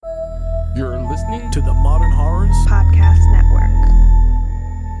listening to the Modern Horrors Podcast Network.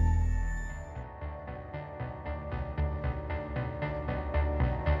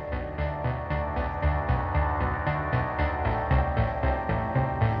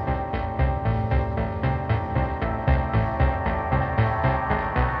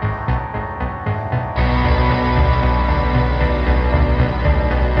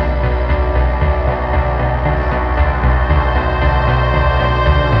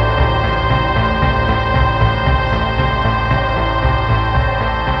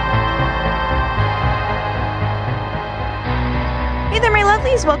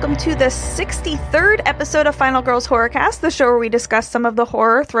 Welcome to the 63rd episode of Final Girls Horrorcast, the show where we discuss some of the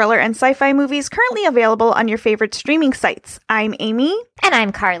horror, thriller, and sci-fi movies currently available on your favorite streaming sites. I'm Amy. And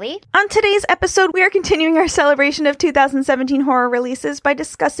I'm Carly. On today's episode, we are continuing our celebration of 2017 horror releases by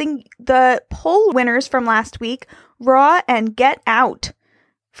discussing the poll winners from last week, Raw and Get Out.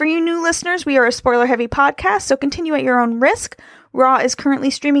 For you new listeners, we are a spoiler-heavy podcast, so continue at your own risk. Raw is currently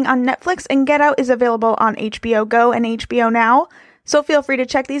streaming on Netflix, and Get Out is available on HBO Go and HBO Now. So feel free to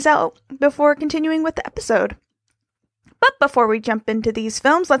check these out before continuing with the episode. But before we jump into these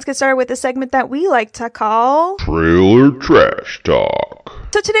films, let's get started with the segment that we like to call Trailer Trash Talk.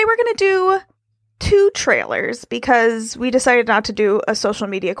 So today we're going to do 2 trailers because we decided not to do a social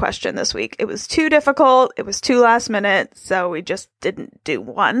media question this week. It was too difficult. It was too last minute. So we just didn't do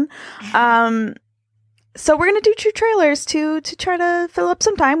one. So we're going to do 2 trailers to try to fill up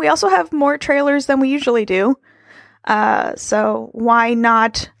some time. We also have more trailers than we usually do. So why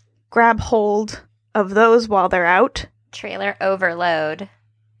not grab hold of those while they're out? Trailer overload.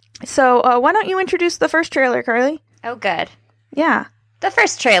 So, why don't you introduce the first trailer, Carly? Oh, good. Yeah. The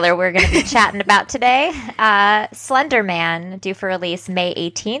first trailer we're going to be chatting about today, Slender Man, due for release May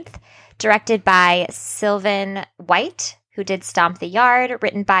 18th, directed by Sylvan White, who did Stomp the Yard,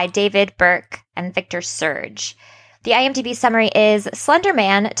 written by David Burke and Victor Surge. The IMDb summary is, Slender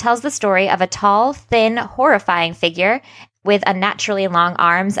Man tells the story of a tall, thin, horrifying figure with unnaturally long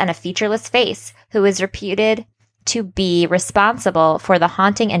arms and a featureless face who is reputed to be responsible for the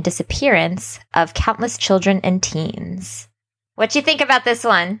haunting and disappearance of countless children and teens. What you think about this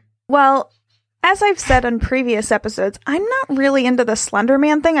one? Well, as I've said on previous episodes, I'm not really into the Slender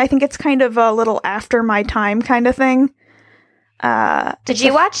Man thing. I think it's kind of a little after my time kind of thing. Did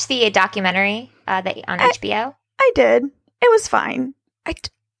you watch the documentary on HBO? I did. It was fine.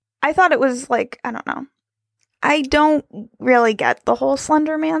 I thought it was like, I don't know. I don't really get the whole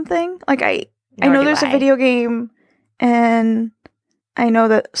Slender Man thing. Like, I know there's a video game, and I know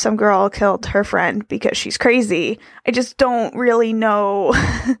that some girl killed her friend because she's crazy. I just don't really know.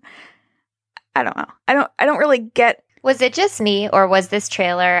 I don't know. I don't really get. Was it just me, or was this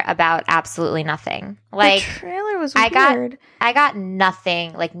trailer about absolutely nothing? Like, the trailer was weird. I got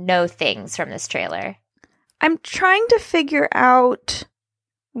nothing, like no things from this trailer. I'm trying to figure out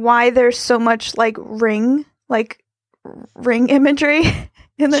why there's so much ring imagery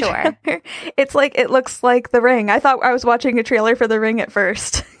in the trailer. It's like, it looks like The Ring. I thought I was watching a trailer for The Ring at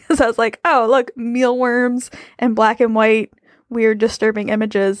first. Because I was like, oh, look, mealworms and black and white, weird, disturbing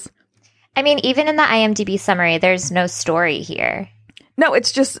images. I mean, even in the IMDb summary, there's no story here. No,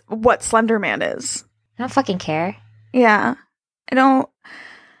 it's just what Slender Man is. I don't fucking care. Yeah. I don't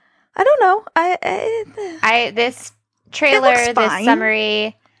know. This trailer, this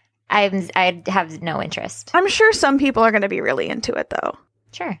summary, I have no interest. I'm sure some people are going to be really into it, though.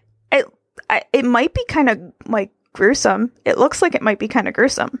 Sure. It might be kind of gruesome. It looks like it might be kind of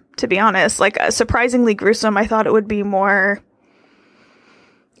gruesome, to be honest. Surprisingly gruesome. I thought it would be more,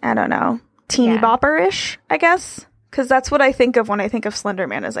 I don't know, teeny bopper-ish, I guess. Because that's what I think of when I think of Slender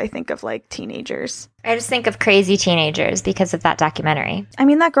Man, is I think of teenagers. I just think of crazy teenagers because of that documentary. I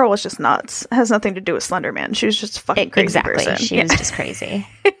mean, that girl was just nuts. It has nothing to do with Slender Man. She was just a fucking crazy person. She was just crazy.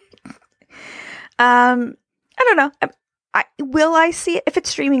 I don't know. Will I see it? If it's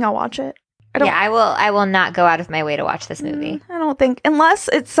streaming, I'll watch it. I will not go out of my way to watch this movie. I don't think, unless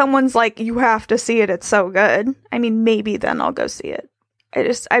it's someone's like, you have to see it, it's so good. I mean, maybe then I'll go see it.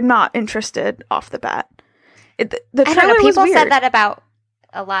 I'm not interested off the bat. The trailer I don't know. People was weird. said that about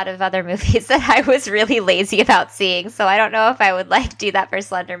a lot of other movies that I was really lazy about seeing, so I don't know if I would do that for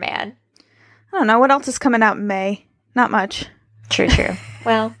Slender Man. I don't know. What else is coming out in May? Not much. True.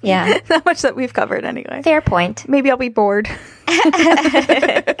 Well, yeah. Not much that we've covered anyway. Fair point. Maybe I'll be bored.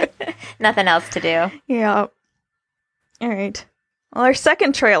 Nothing else to do. Yeah. All right. Well, our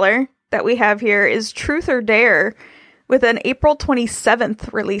second trailer that we have here is Truth or Dare, with an April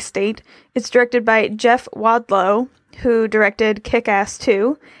 27th release date. It's directed by Jeff Wadlow, who directed Kick-Ass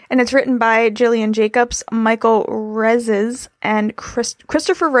 2, and it's written by Gillian Jacobs, Michael Rezes, and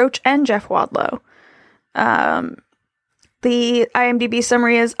Christopher Roach and Jeff Wadlow. The IMDb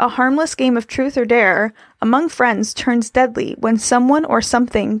summary is, a harmless game of truth or dare among friends turns deadly when someone or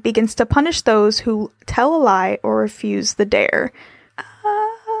something begins to punish those who tell a lie or refuse the dare.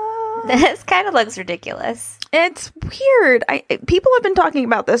 This kind of looks ridiculous. It's weird. People have been talking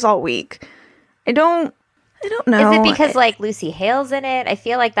about this all week. I don't know. Is it because like Lucy Hale's in it? I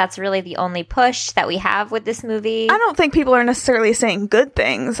feel like that's really the only push that we have with this movie. I don't think people are necessarily saying good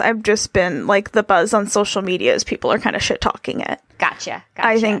things. I've just been like the buzz on social media is people are kind of shit talking it. Gotcha.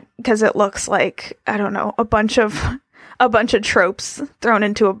 I think because it looks like, I don't know, a bunch of tropes thrown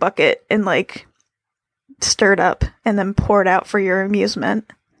into a bucket and like stirred up and then poured out for your amusement.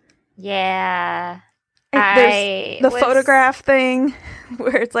 Yeah. There's the photograph thing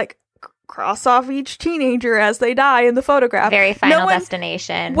where it's like, cross off each teenager as they die in the photograph. Very Final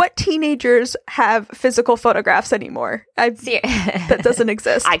Destination. What teenagers have physical photographs anymore? That doesn't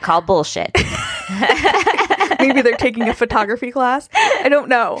exist. I call bullshit. Maybe they're taking a photography class. I don't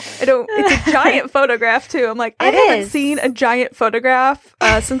know. It's a giant photograph too. I'm like, I haven't seen a giant photograph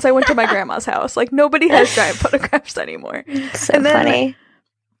since I went to my grandma's house. Like nobody has giant photographs anymore. So funny.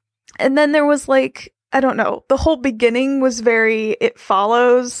 And then there was like, I don't know. The whole beginning was very It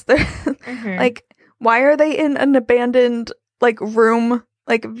Follows. Mm-hmm. Like, why are they in an abandoned like room?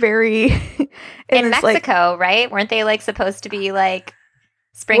 Like very in Mexico, right? Weren't they like supposed to be like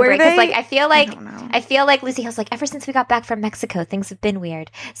spring break? Because like I feel like Lucy Hale's like, ever since we got back from Mexico, things have been weird.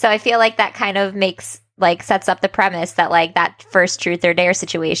 So I feel like that kind of sets up the premise that like that first truth or dare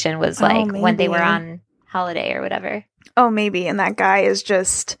situation was like when they were on holiday or whatever. Oh, maybe. And that guy is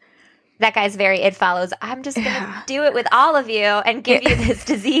just. That guy's very It Follows. I'm just going to do it with all of you and give you this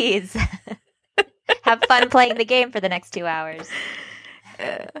disease. Have fun playing the game for the next 2 hours.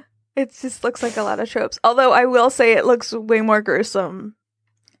 It just looks like a lot of tropes. Although I will say it looks way more gruesome.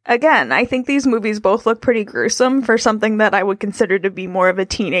 Again, I think these movies both look pretty gruesome for something that I would consider to be more of a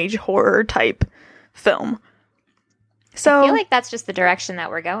teenage horror type film. So I feel like that's just the direction that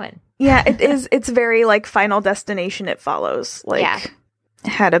we're going. Yeah, it is. It's very like Final Destination It Follows. Like. Yeah.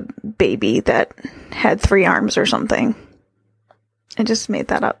 Had a baby that had 3 arms or something. I just made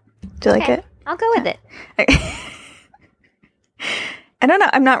that up. Do you like it? I'll go with it. I don't know.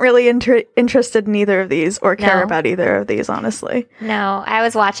 I'm not really interested in either of these or care about either of these, honestly. No, I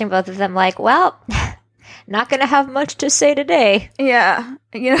was watching both of them like, well, not going to have much to say today. Yeah.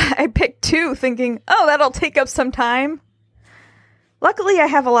 I picked 2 thinking, oh, that'll take up some time. Luckily, I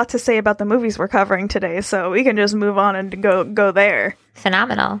have a lot to say about the movies we're covering today, so we can just move on and go there.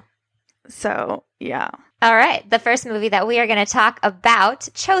 Phenomenal. So, yeah. All right. The first movie that we are going to talk about,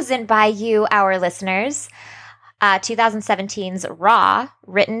 chosen by you, our listeners, 2017's Raw,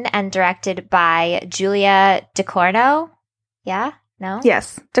 written and directed by Julia Ducournau. Yeah? No?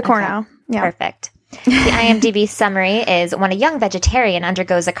 Yes, Ducournau. Okay. Yeah. Perfect. The IMDb summary is, when a young vegetarian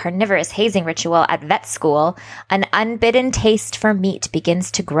undergoes a carnivorous hazing ritual at vet school, an unbidden taste for meat begins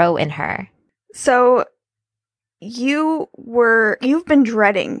to grow in her. So you've been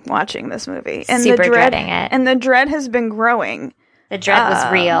dreading watching this movie. And dreading it. And the dread has been growing. The dread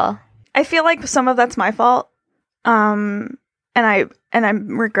was real. I feel like some of that's my fault. And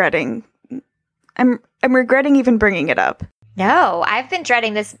I'm regretting even bringing it up. No, I've been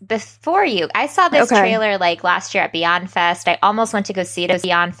dreading this before you. I saw this trailer like last year at Beyond Fest. I almost went to go see it at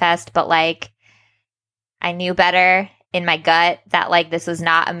Beyond Fest, but like I knew better in my gut that like this was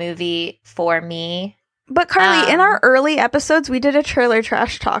not a movie for me. But Carly, in our early episodes, we did a trailer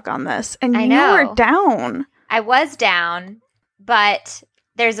trash talk on this, and you were down. I was down, but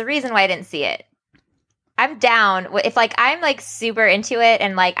there's a reason why I didn't see it. I'm down. If like I'm like super into it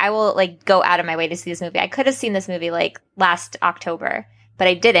and like I will like go out of my way to see this movie. I could have seen this movie like last October, but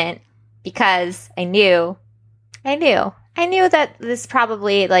I didn't because I knew that this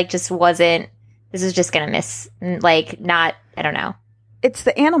probably like just wasn't. This is just gonna miss. Like not. I don't know. It's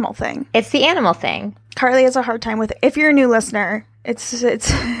the animal thing. It's the animal thing. Carly has a hard time with it. If you're a new listener, it's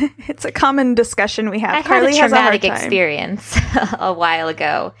a common discussion we have. Carly had a traumatic experience a while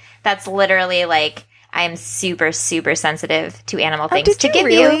ago. That's literally like. I am super, super sensitive to animal things. Did you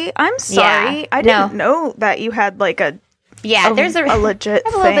really? I'm sorry. Yeah, I didn't know that you had like a there's a legit I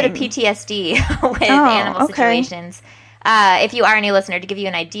have a little bit of PTSD with animal situations. If you are a new listener, to give you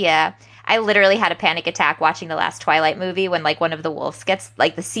an idea, I literally had a panic attack watching the last Twilight movie when like one of the wolves gets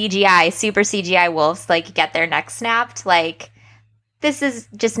like the super CGI wolves like get their neck snapped. Like this is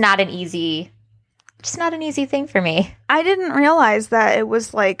just not an easy just not an easy thing for me. I didn't realize that it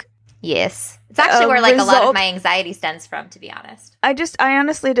was like Yes. It's actually A where like a lot result- of my anxiety stems from, to be honest. I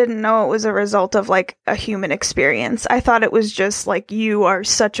honestly didn't know it was a result of like a human experience. I thought it was just like you are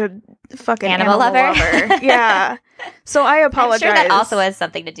such a fucking Animal lover. Yeah. So I I'm apologize. sure that also has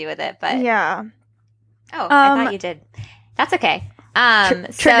something to do with it, but Yeah. oh, I Um, thought you did. That's okay.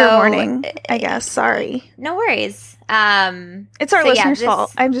 Trigger So- warning, I guess. Sorry. No worries. It's our So, yeah, listeners' this-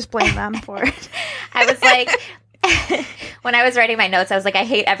 fault. I'm just blaming them for it. I was like, when I was writing my notes, I was like, I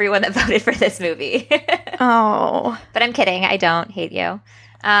hate everyone that voted for this movie. Oh. But I'm kidding. I don't hate you.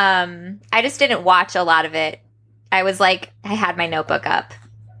 I just didn't watch a lot of it. I was like, I had my notebook up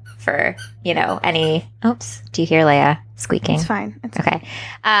for, any. Oops. Do you hear Leia squeaking? It's fine. It's Okay.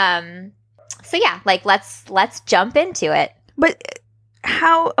 So yeah, like let's jump into it. But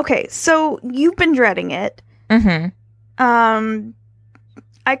how? Okay, so you've been dreading it. Mm-hmm.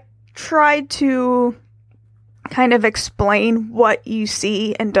 I tried to kind of explain what you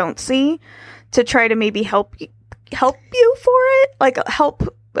see and don't see to try to maybe help you for it, like help,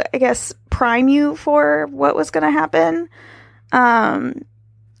 I guess, prime you for what was going to happen.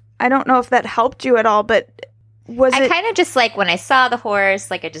 I don't know if that helped you at all, but I kind of just like when I saw the horse,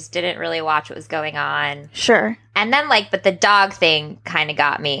 like I just didn't really watch what was going on. Sure. And then but the dog thing kind of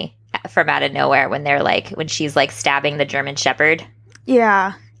got me from out of nowhere when when she's like stabbing the German Shepherd.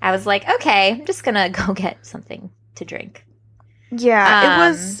 Yeah. I was like, okay, I'm just gonna go get something to drink.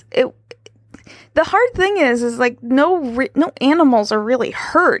 Yeah, the hard thing is like no animals are really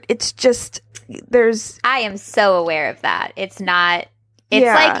hurt. It's just I am so aware of that. It's not. It's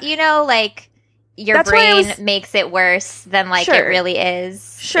Yeah. like your That's why I brain makes it worse than it Sure. really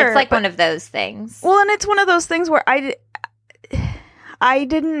is. Sure, It's like but- one of those things. well, and it's one of those things where I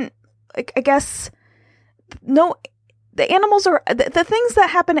didn't like. I guess no. The animals are the things that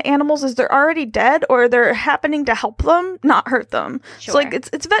happen to animals is they're already dead or they're happening to help them, not hurt them. Sure. So like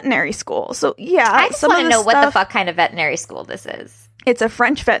it's veterinary school. So yeah, I just some want of to the know what the stuff- fuck kind of veterinary school this is. It's a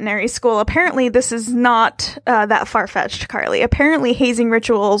French veterinary school. Apparently, this is not that far-fetched, Carly. Apparently, hazing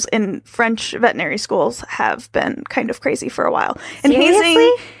rituals in French veterinary schools have been kind of crazy for a while. And Seriously?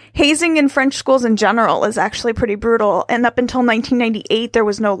 hazing in French schools in general is actually pretty brutal. And up until 1998, there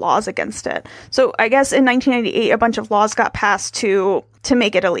was no laws against it. So I guess in 1998, a bunch of laws got passed to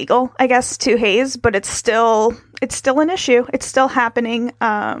make it illegal, I guess, to haze. But it's still an issue. It's still happening.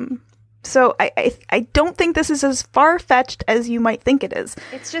 So I don't think this is as far-fetched as you might think it is.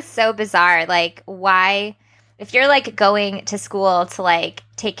 It's just so bizarre. Like, why, if you're like going to school to like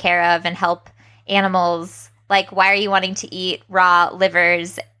take care of and help animals, like, why are you wanting to eat raw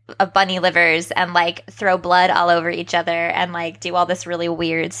livers of bunny livers and like throw blood all over each other and like do all this really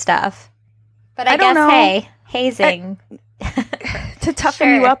weird stuff? But I don't guess, know. hey, hazing. To toughen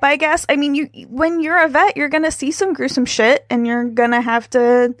Sure. you up, I guess. I mean, when you're a vet, you're gonna see some gruesome shit, and you're gonna have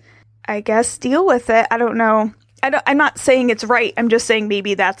to, I guess, deal with it. I don't know. I'm not saying it's right. I'm just saying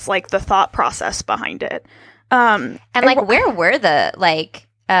maybe that's like the thought process behind it. And like, where were the like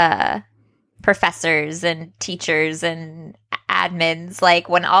professors and teachers and admins like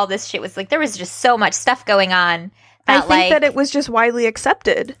when all this shit was like? There was just so much stuff going on. I That, think like, that it was just widely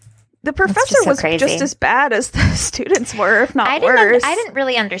accepted. The professor just so was crazy. just as bad as the students were, if not I worse. didn't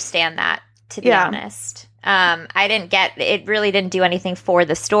really understand that, to be Yeah. honest. I didn't get it. Really didn't do anything for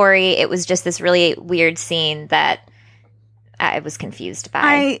the story. It was just this really weird scene that I was confused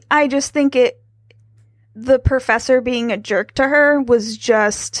by. I just think the professor being a jerk to her was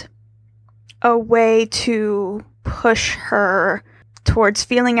just a way to push her towards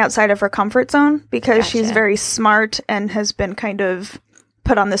feeling outside of her comfort zone because she's Gotcha. very smart and has been kind of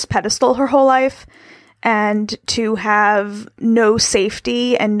put on this pedestal her whole life. And to have no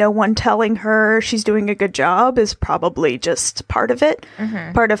safety and no one telling her she's doing a good job is probably just part of it.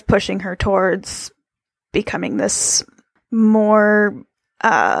 Mhm. Part of pushing her towards becoming this more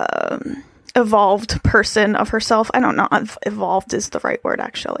evolved person of herself. I don't know if evolved is the right word,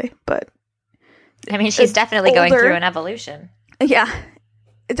 actually, but I mean, she's definitely going older. through an evolution. yeah,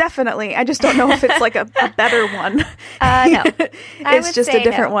 definitely. I just don't know if it's like a better one. No, I It's would just say a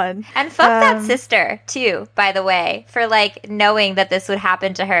different no. one. And fuck that Um, sister too, by the way, for like knowing that this would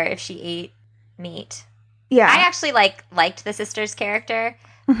happen to her if she ate meat. Yeah. I actually liked the sister's character,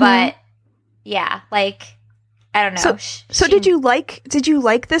 Mhm. but yeah, like I don't know. So did you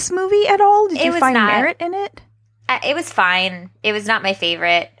like this movie at all? Did It you was find not- merit in it? It was fine. It was not my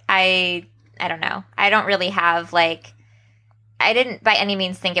favorite. I don't know. I don't really have like. I didn't by any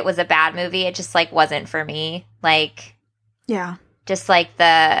means think it was a bad movie. It just like wasn't for me. Like Yeah. just like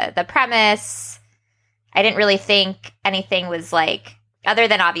the premise. I didn't really think anything was like other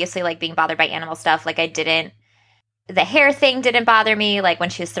than obviously like being bothered by animal stuff, like the hair thing didn't bother me. Like when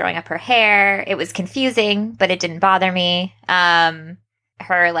she was throwing up her hair, it was confusing, but it didn't bother me.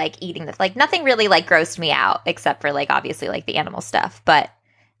 Her like eating like nothing really like grossed me out except for like obviously like the animal stuff. But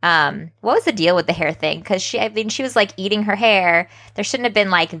what was the deal with the hair thing? Because she was like eating her hair. There shouldn't have been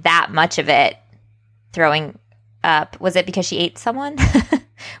like that much of it throwing up. Was it because she ate someone?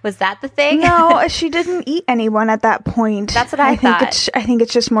 Was that the thing? No, she didn't eat anyone at that point. That's what I thought. I think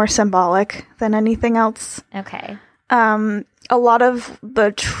it's just more symbolic than anything else. Okay. A lot of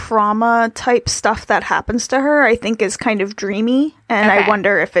the trauma type stuff that happens to her, I think, is kind of dreamy, and Okay. I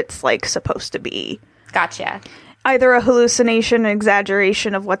wonder if it's like supposed to be Gotcha. either a hallucination, an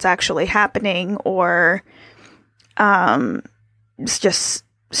exaggeration of what's actually happening, or it's just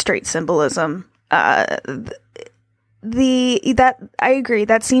straight symbolism. That I agree.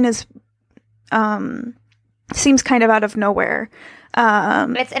 That scene is seems kind of out of nowhere.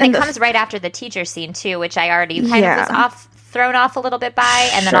 It comes right after the teacher scene too, which I already kind of was thrown off a little bit by,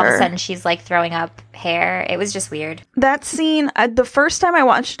 and then all of a sudden she's like throwing up hair. It was just weird. That scene, the first time I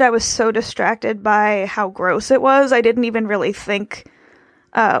watched it, I was so distracted by how gross it was. I didn't even really think,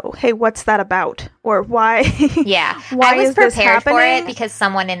 hey, what's that about? Or why? Yeah. Why I was is this prepared for happening? it because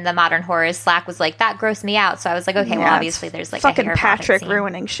someone in the Modern Horrors Slack was like, that grossed me out. So I was like, okay, well, Yeah, obviously there's like fucking a hair Patrick scene.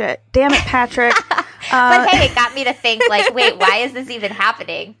 ruining shit. Damn it, Patrick. But hey, it got me to think like, wait, why is this even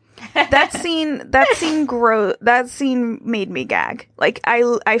happening? That scene made me gag. Like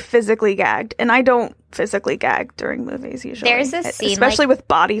I physically gagged, and I don't physically gag during movies usually. There's a scene, especially with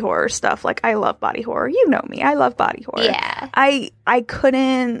body horror stuff. Like I love body horror. You know me. I love body horror. Yeah. I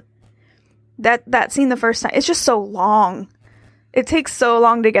couldn't. That scene the first time. It's just so long. It takes so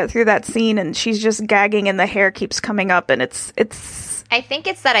long to get through that scene, and she's just gagging, and the hair keeps coming up, and it's. I think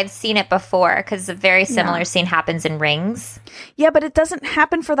it's that I've seen it before because a very similar scene happens in Rings. Yeah, but it doesn't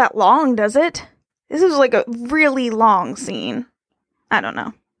happen for that long, does it? This is like a really long scene. I don't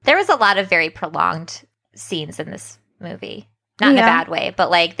know. There was a lot of very prolonged scenes in this movie. Not in a bad way, but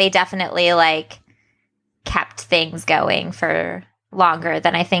like they definitely like kept things going for longer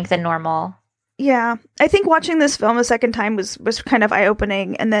than I think the normal. Yeah. I think watching this film a second time was kind of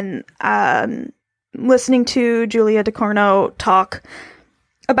eye-opening, and then listening to Julia Ducournau talk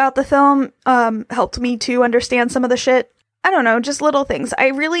about the film helped me to understand some of the shit. I don't know, just little things. I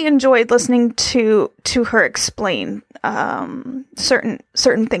really enjoyed listening to her explain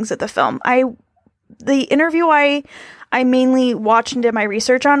certain things of the film. The interview I mainly watched and did my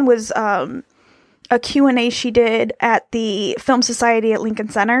research on was a Q&A she did at the Film Society at Lincoln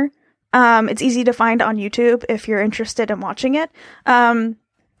Center. It's easy to find on YouTube if you're interested in watching it.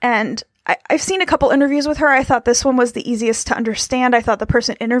 And I've seen a couple interviews with her. I thought this one was the easiest to understand. I thought the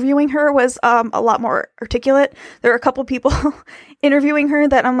person interviewing her was a lot more articulate. There were a couple people interviewing her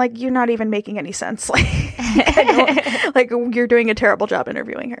that I'm like, you're not even making any sense. Like, like you're doing a terrible job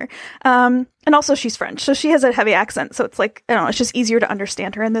interviewing her. And also she's French, so she has a heavy accent. So it's like, I don't know, it's just easier to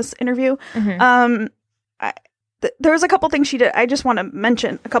understand her in this interview. Mm-hmm. There was a couple things she did. I just want to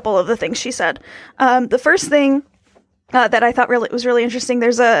mention a couple of the things she said. The first thing that I thought was really interesting.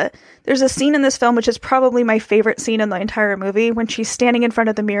 There's a scene in this film which is probably my favorite scene in the entire movie, when she's standing in front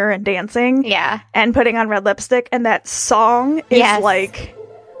of the mirror and dancing, and putting on red lipstick, and that song is like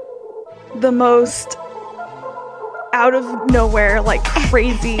the most out of nowhere, like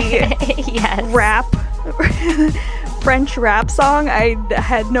crazy rap, French rap song. I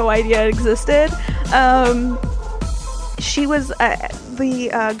had no idea it existed. She was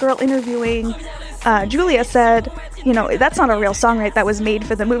the girl interviewing Julia said, you know, that's not a real song, right? That was made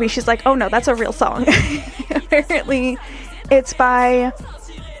for the movie. She's like, oh no, that's a real song. Apparently, it's by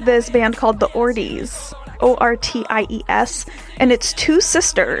this band called the Orties, Orties, and it's two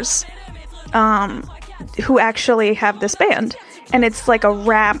sisters who actually have this band. And it's like a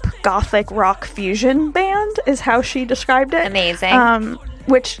rap, gothic rock fusion band, is how she described it. Amazing.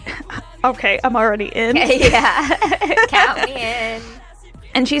 Which, okay, I'm already in. Yeah, count me in.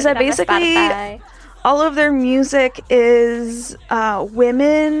 And she said basically all of their music is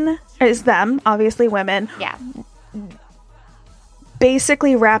them, obviously women. Yeah.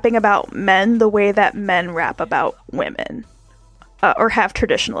 Basically rapping about men the way that men rap about women, or have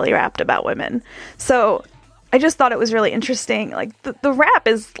traditionally rapped about women. So I just thought it was really interesting. Like the rap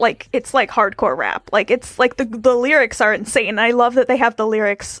is like, it's like hardcore rap. Like it's like the lyrics are insane. I love that they have the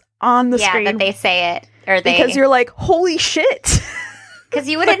lyrics on the screen. Yeah, that they say it, because you're like, holy shit. Because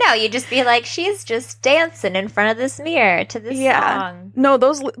you wouldn't know. You'd just be like, she's just dancing in front of this mirror to this song. No,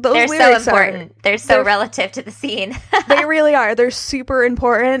 those they're lyrics so important. They're so relative to the scene. They really are. They're super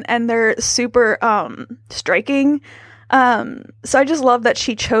important, and they're super striking. So I just love that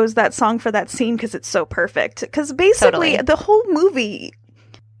she chose that song for that scene because it's so perfect. Because basically, Totally. the whole movie,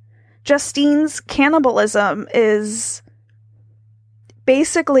 Justine's cannibalism is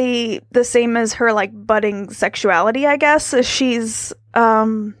basically the same as her like budding sexuality, I guess. She's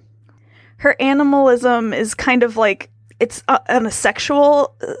her animalism is kind of like it's on a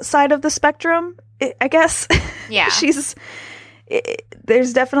sexual side of the spectrum, I guess. Yeah.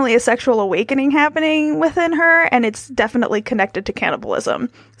 There's definitely a sexual awakening happening within her, and it's definitely connected to cannibalism.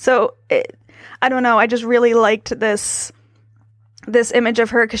 So I don't know. I just really liked this image of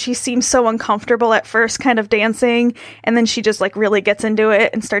her because she seems so uncomfortable at first kind of dancing, and then she just like really gets into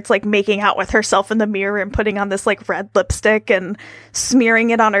it and starts like making out with herself in the mirror and putting on this like red lipstick and smearing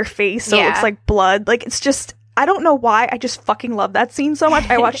it on her face so it looks like blood. Like, it's just, I don't know why, I just fucking love that scene so much.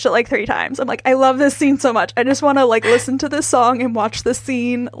 I watched it like 3 times. I'm like, I love this scene so much. I just want to like listen to this song and watch this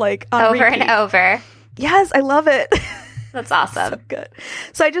scene like on Over repeat. and over. Yes, I love it. That's awesome. So good.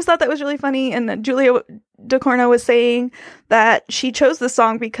 So I just thought that was really funny. And Julia Ducournau was saying that she chose this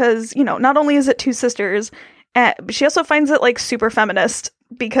song because, you know, not only is it 2 sisters, but she also finds it like super feminist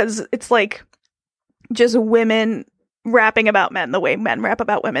because it's like just women rapping about men the way men rap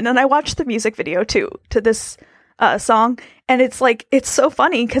about women. And I watched the music video too to this song, and it's like, it's so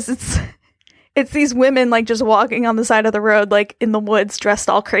funny because it's these women like just walking on the side of the road like in the woods dressed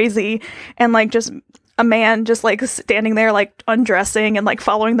all crazy, and like just a man just like standing there like undressing and like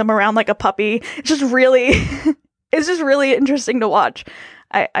following them around like a puppy. It's just really it's just really interesting to watch.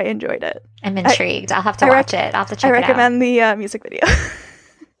 I enjoyed it. I'm intrigued. I'll have to watch it. I'll have to check I it out. recommend the music video.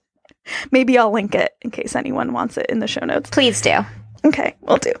 Maybe I'll link it in case anyone wants it in the show notes. Please do. Okay,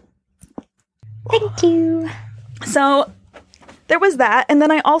 will do. Thank you. So there was that, and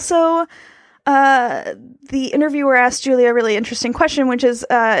then I also the interviewer asked Julia a really interesting question, which is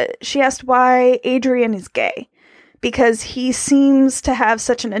she asked why Adrian is gay, because he seems to have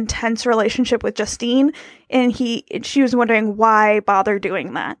such an intense relationship with Justine, and she was wondering why bother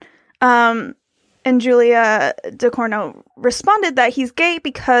doing that. And Julia Ducournau responded that he's gay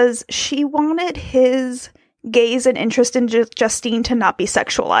because she wanted his gaze and interest in Justine to not be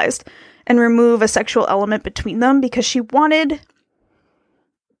sexualized and remove a sexual element between them, because she wanted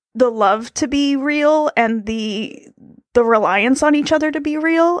the love to be real and the reliance on each other to be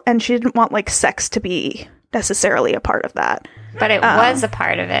real, and she didn't want like sex to be necessarily a part of that. But it was a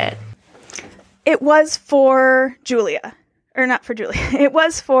part of it. It was for Julia. Or not for Julia. It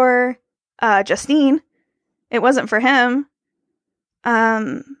was for Justine. It wasn't for him.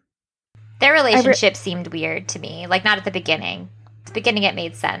 Their relationship seemed weird to me. Like, not at the beginning. At the beginning, it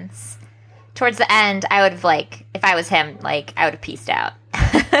made sense. Towards the end, I would have, like, if I was him, like, I would have pieced out.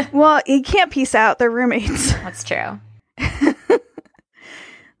 Well, you can't piece out. They're roommates. That's true.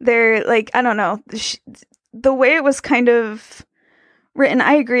 They're, like, I don't know. The way it was kind of written,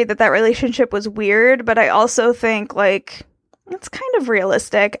 I agree that relationship was weird, but I also think, like, it's kind of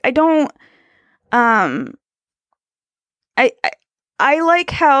realistic. I don't, I like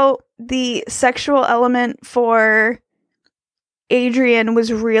how the sexual element for Adrian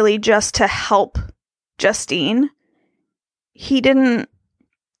was really just to help Justine. He didn't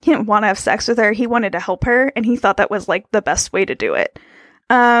want to have sex with her. He wanted to help her, and he thought that was like the best way to do it.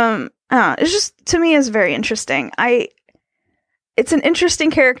 It's just, to me, is very interesting. It's an interesting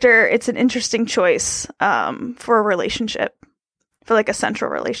character. It's an interesting choice for a relationship, for like a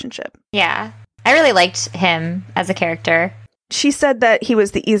central relationship. Yeah. I really liked him as a character. She said that he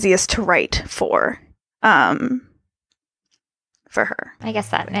was the easiest to write for her. I guess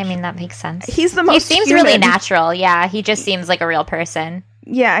that makes sense. He's the most He seems human. really natural. Yeah, he just seems like a real person.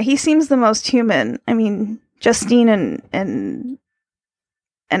 Yeah, he seems the most human. I mean, Justine and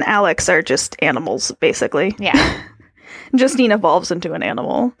Alex are just animals, basically. Yeah. Justine evolves into an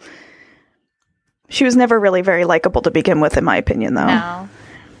animal. She was never really very likable to begin with, in my opinion, though. No.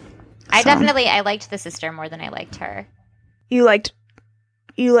 I liked the sister more than I liked her. You liked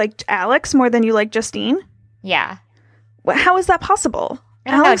Alex more than you liked Justine? Yeah. How is that possible?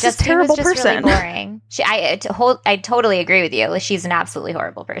 I don't Alex know. is a Justine terrible was just person. really boring. I totally agree with you. She's an absolutely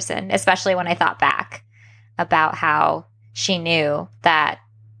horrible person, especially when I thought back about how she knew that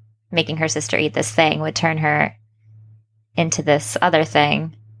making her sister eat this thing would turn her into this other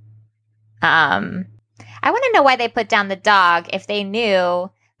thing. I want to know why they put down the dog if they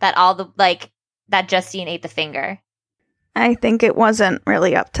knew that that Justine ate the finger. I think it wasn't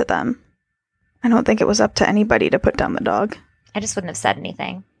really up to them. I don't think it was up to anybody to put down the dog. I just wouldn't have said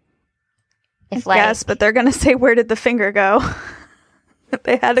anything. Yes, but they're going to say, where did the finger go?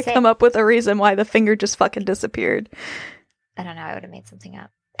 They had to come up with a reason why the finger just fucking disappeared. I don't know. I would have made something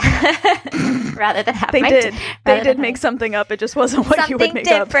up. Rather than have They my did. They rather did than make my- something up. It just wasn't what you would something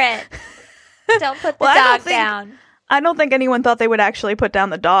make up. different. Don't put the Well, I don't dog think- down. I don't think anyone thought they would actually put down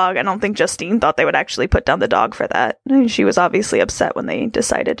the dog. I don't think Justine thought they would actually put down the dog for that. I mean, she was obviously upset when they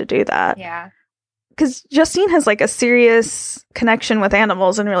decided to do that. Yeah. Because Justine has like a serious connection with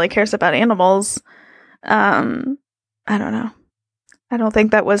animals and really cares about animals. I don't know. I don't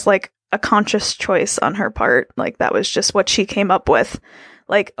think that was like a conscious choice on her part. Like that was just what she came up with.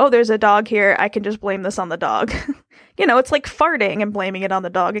 Like, oh, there's a dog here. I can just blame this on the dog. It's like farting and blaming it on the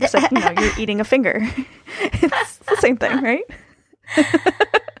dog, except, you're eating a finger. It's the same thing, right?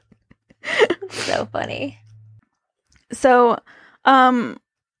 So funny. So, I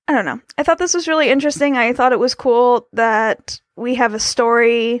don't know. I thought this was really interesting. I thought it was cool that we have a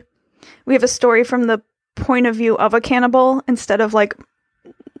story. We have a story from the point of view of a cannibal instead of like,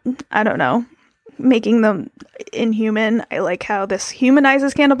 I don't know, making them inhuman. I like how this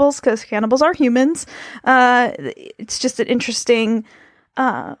humanizes cannibals because cannibals are humans. It's just an interesting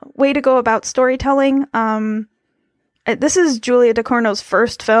way to go about storytelling. This is Julia Ducournau's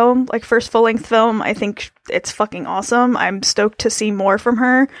first film, like first full-length film. I think it's fucking awesome. I'm stoked to see more from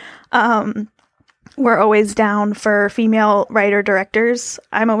her. We're always down for female writer-directors.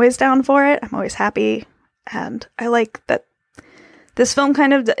 I'm always down for it. I'm always happy. And I like that this film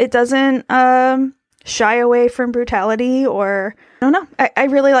it doesn't shy away from brutality or, I don't know. I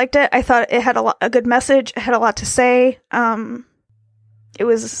really liked it. I thought it had a good message. It had a lot to say. It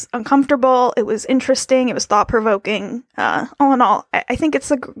was uncomfortable. It was interesting. It was thought-provoking. All in all, I think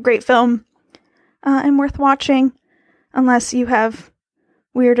it's a great film and worth watching, unless you have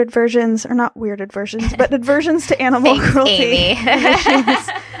weird aversions, or not weird aversions, but aversions to animal Thanks, cruelty. Amy.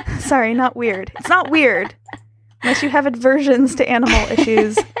 Sorry, not weird. It's not weird. Unless you have aversions to animal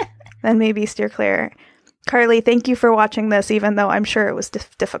issues, then maybe steer clear. Carly, thank you for watching this, even though I'm sure it was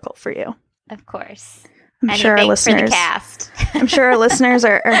difficult for you. Of course. I'm sure our Thanks for the listeners. cast. I'm sure our listeners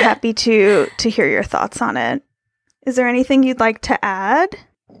are happy to hear your thoughts on it. Is there anything you'd like to add?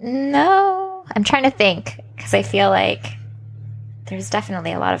 No. I'm trying to think because I feel like there's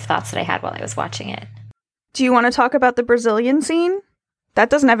definitely a lot of thoughts that I had while I was watching it. Do you want to talk about the Brazilian scene? That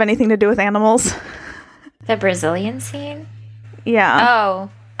doesn't have anything to do with animals. The Brazilian scene? Yeah.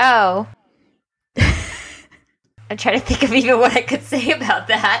 Oh. I'm trying to think of even what I could say about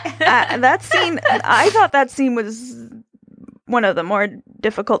that. That scene, I thought that scene was one of the more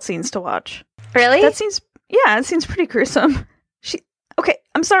difficult scenes to watch. Really? It seems pretty gruesome. Okay,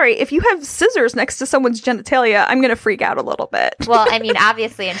 I'm sorry. If you have scissors next to someone's genitalia, I'm going to freak out a little bit. Well, I mean,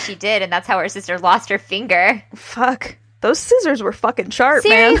 obviously, and she did, and that's how her sister lost her finger. Fuck. Those scissors were fucking sharp,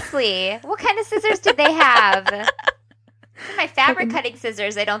 man. Seriously. What kind of scissors did they have? My fabric cutting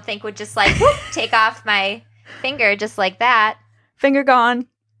scissors, I don't think would just like whoop, take off my finger just like that. Finger gone.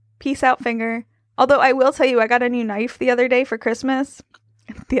 Peace out, finger. Although I will tell you, I got a new knife the other day for Christmas.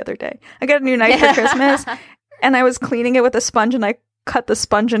 I got a new knife for Christmas, and I was cleaning it with a sponge, and I cut the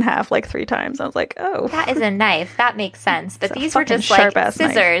sponge in half like 3 times. I was like, oh. That is a knife. That makes sense. But It's a these were fucking just like sharp-ass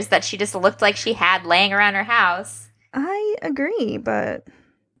knife. scissors that she just looked like she had laying around her house. I agree, but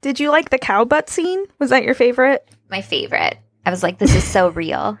did you like the cow butt scene? Was that your favorite? My favorite. I was like, this is so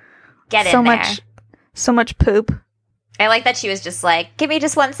real. Get in So there. so much poop. I like that she was just like, give me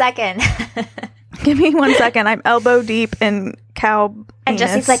just 1 second. Give me 1 second. I'm elbow deep in cow And anus.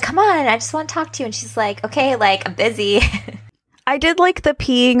 Jesse's like, come on, I just want to talk to you. And she's like, okay, like, I'm busy. I did like the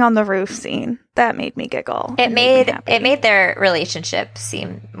peeing on the roof scene. That made me giggle. It me happy. made their relationship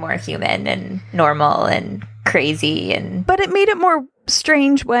seem more human and normal and crazy and But it made it more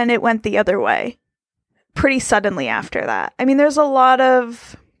strange when it went the other way. Pretty suddenly after that. I mean, there's a lot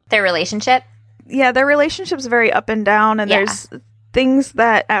of... their relationship. Yeah, their relationship's very up and down, and Yeah. there's things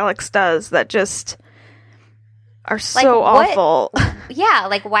that Alex does that just are so what? awful. Yeah,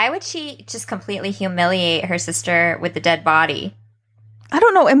 like why would she just completely humiliate her sister with the dead body? I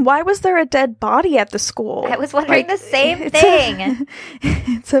don't know. And why was there a dead body at the school? I was wondering the same it's thing.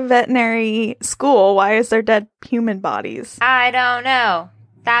 It's a veterinary school. Why is there dead human bodies? I don't know.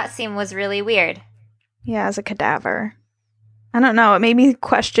 That scene was really weird. Yeah, as a cadaver. I don't know. It made me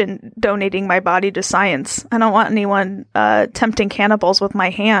question donating my body to science. I don't want anyone tempting cannibals with my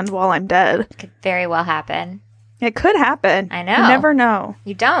hand while I'm dead. Could very well happen. It could happen. I know. You never know.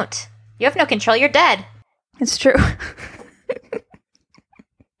 You don't. You have no control. You're dead. It's true.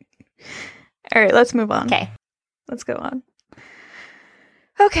 All right, let's move on. Okay. Let's go on.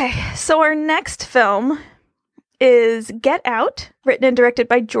 Okay, so our next film is Get Out, written and directed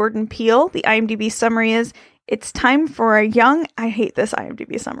by Jordan Peele. The IMDb summary is, it's time for a young... I hate this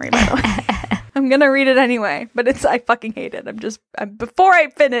IMDb summary, by the way. I'm gonna read it anyway, but I fucking hate it. Before I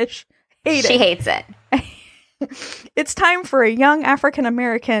finish, She hates it. It's time for a young African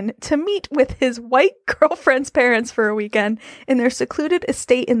American to meet with his white girlfriend's parents for a weekend in their secluded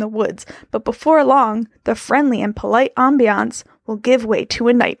estate in the woods. But before long, the friendly and polite ambiance will give way to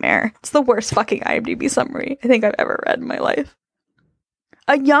a nightmare. It's the worst fucking IMDb summary I think I've ever read in my life.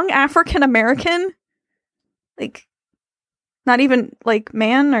 A young African American? Like, not even like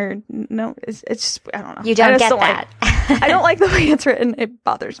man or no, it's just, I don't know. You don't get that. I don't like the way it's written. It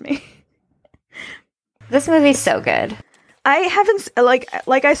bothers me. This movie's so good. I haven't,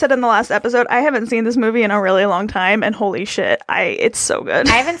 like I said in the last episode, I haven't seen this movie in a really long time, and holy shit, it's so good.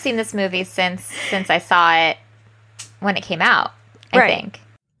 I haven't seen this movie since I saw it when it came out, I think.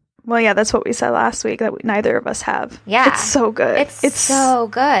 Well, yeah, that's what we said last week, that neither of us have. Yeah. It's so good. It's so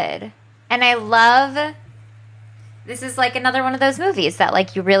good. And I love, this is like another one of those movies that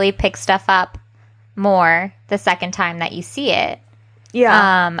like you really pick stuff up more the second time that you see it.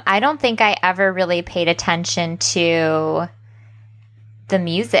 Yeah. I don't think I ever really paid attention to the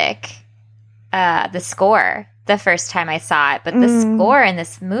music, the score, the first time I saw it. But the score in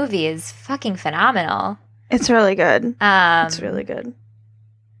this movie is fucking phenomenal. It's really good. It's really good.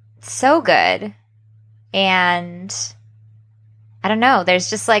 So good. And I don't know. There's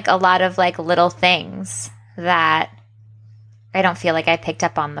just like a lot of like little things that I don't feel like I picked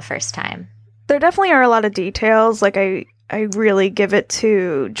up on the first time. There definitely are a lot of details. Like I really give it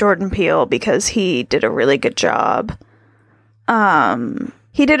to Jordan Peele because he did a really good job.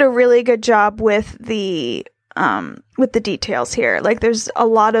 He did a really good job with the details here. Like there's a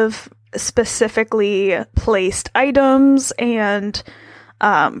lot of specifically placed items and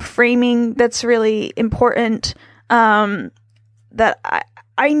framing that's really important. That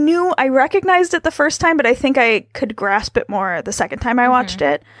I recognized it the first time, but I think I could grasp it more the second time I watched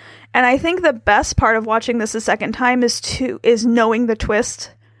it. And I think the best part of watching this a second time is knowing the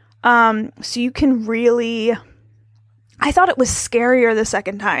twist. So you can really, I thought it was scarier the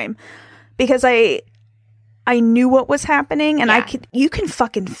second time because I knew what was happening, and you can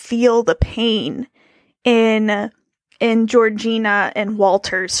fucking feel the pain in Georgina and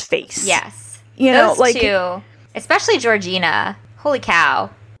Walter's face. Yes. You know, those like two, especially Georgina. Holy cow.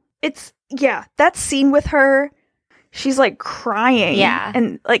 That scene with her, she's like crying. Yeah.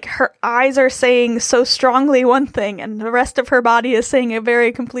 And like her eyes are saying so strongly one thing and the rest of her body is saying a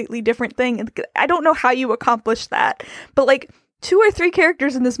very completely different thing. And I don't know how you accomplish that, but like 2 or 3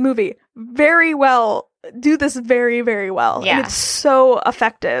 characters in this movie do this very, very well. Yeah. And it's so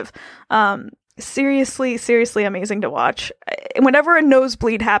effective. Seriously amazing to watch. Whenever a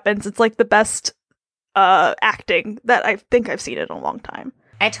nosebleed happens, it's like the best acting that I think I've seen in a long time.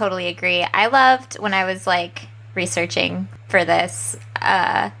 I totally agree. I loved when I was like researching for this,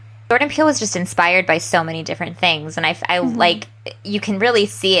 Jordan Peele was just inspired by so many different things, and I like, you can really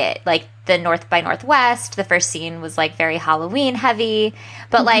see it. Like the North by Northwest, the first scene was like very Halloween heavy,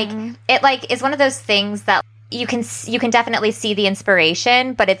 but like it like is one of those things that you can definitely see the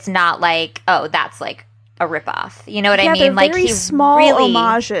inspiration, but it's not like, oh, that's like a ripoff. You know what I mean? They're Like very he small really,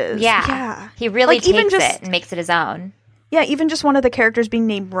 homages. Yeah. He really like, even takes it and makes it his own. Yeah, even just one of the characters being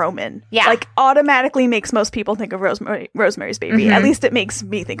named Roman, like automatically makes most people think of Rosemary's Baby. At least it makes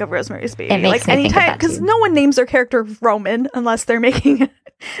me think of Rosemary's Baby. It makes me think of that because too. no one names their character Roman unless they're making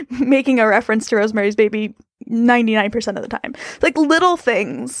a reference to Rosemary's Baby 99% of the time. Like little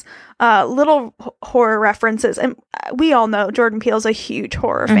things, little horror references, and we all know Jordan Peele's a huge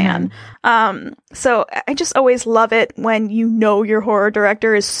horror fan. So I just always love it when you know your horror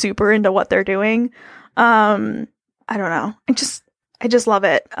director is super into what they're doing. I don't know. I just love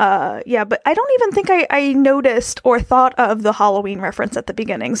it. Yeah, but I don't even think I noticed or thought of the Halloween reference at the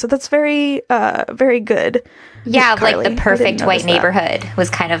beginning. So that's very, very good. Yeah, Carly. like the perfect white neighborhood was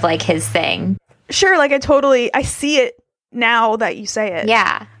kind of like his thing. Sure, like I see it now that you say it.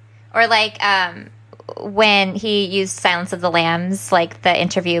 Yeah. Or like when he used Silence of the Lambs, like the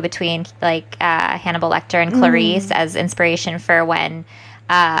interview between like Hannibal Lecter and Clarice as inspiration for when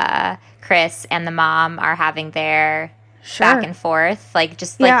Chris and the mom are having their back and forth, like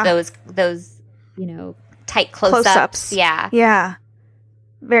just like those tight close-ups. Yeah,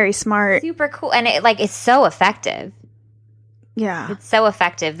 very smart, super cool, and it like is so effective. Yeah, it's so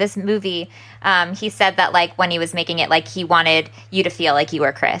effective. This movie, he said that like when he was making it, like he wanted you to feel like you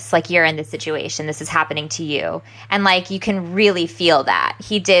were Chris, like you're in this situation, this is happening to you, and like you can really feel that.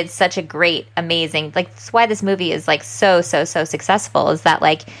 He did such a great, amazing, like that's why this movie is like so successful, is that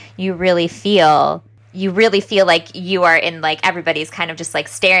like you really feel you really feel like you are in, like, everybody's kind of just, like,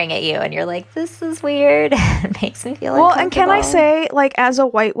 staring at you, and you're like, this is weird. It makes me feel well, and can I uncomfortable. say, like, as a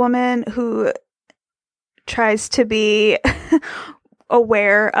white woman who tries to be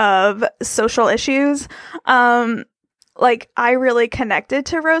aware of social issues, like, I really connected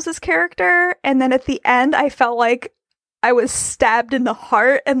to Rose's character, and then at the end, I felt like I was stabbed in the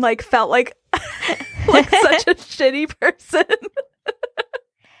heart and, like, felt like like such a shitty person.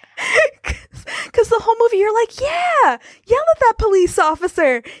 Because the whole movie, you're like, yeah, yell at that police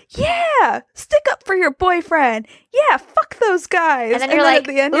officer. Yeah, stick up for your boyfriend. Yeah, fuck those guys. And then you're like, at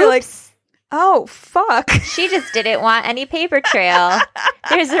the end, you're like, oops. oh, fuck. She just didn't want any paper trail.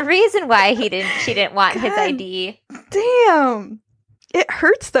 There's a reason why she didn't want his God. ID. Damn. It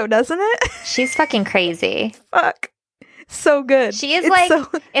hurts, though, doesn't it? She's fucking crazy. Fuck. So good. She is, It's like, so,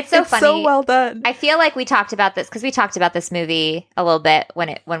 it's so it's funny. so well done. I feel like we talked about this because we talked about this movie a little bit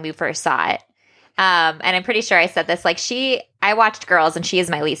when we first saw it. And I'm pretty sure I said this, like, I watched Girls, and she is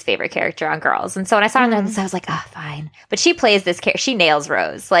my least favorite character on Girls. And so when I saw her on this, I was like, oh, fine. But she plays this character. She nails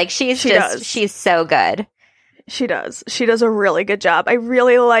Rose. Like, she's so good. She does. She does a really good job. I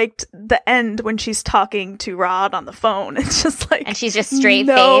really liked the end when she's talking to Rod on the phone. It's just like, And she's just straight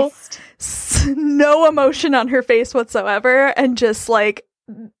faced. No emotion on her face whatsoever, and just like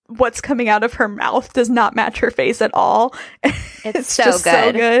what's coming out of her mouth does not match her face at all. It's so just good.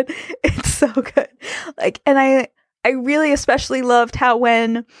 so good. It's so good. Like, and I really especially loved how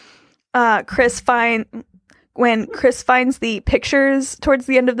when Chris finds the pictures towards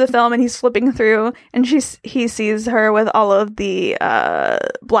the end of the film, and he's flipping through, and he sees her with all of the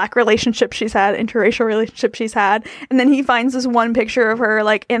black relationships she's had, interracial relationships she's had, and then he finds this one picture of her,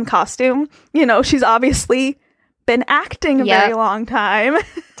 like, in costume. You know, she's obviously been acting a very long time.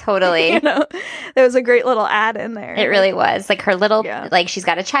 Totally. You know, there was a great little ad in there. It really was. Like, her little, Yeah. like, she's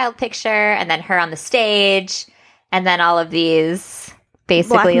got a child picture, and then her on the stage, and then all of these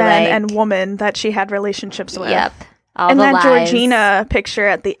basically, black men like, and woman that she had relationships with. Yep. All And the that lies. Georgina picture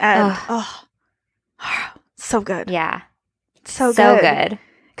at the end. Ugh. Oh, so good. Yeah. So So good. good.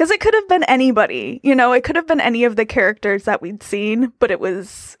 Because it could have been anybody, you know, it could have been any of the characters that we'd seen, but it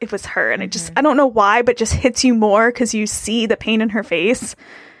was her, and it just, I don't know why, but just hits you more because you see the pain in her face.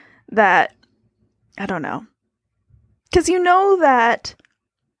 That, I don't know, because you know that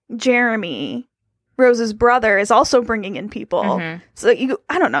Jeremy, Rose's brother, is also bringing in people, so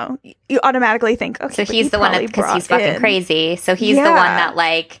I don't know, you automatically think, okay, So but he's he the one probably because he's brought fucking in- crazy. So he's the one that,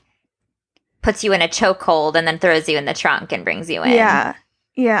 like, puts you in a chokehold and then throws you in the trunk and brings you in.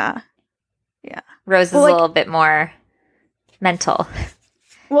 Yeah. Rose is Well, like- a little bit more mental.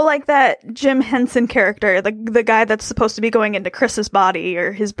 Well, like that Jim Henson character, the guy that's supposed to be going into Chris's body,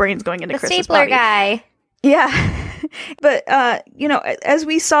 or his brain's going into The Chris's stapler body. guy. Yeah. But, you know, as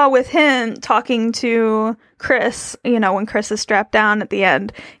we saw with him talking to Chris, you know, when Chris is strapped down at the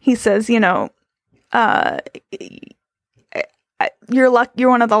end, he says, you know, you're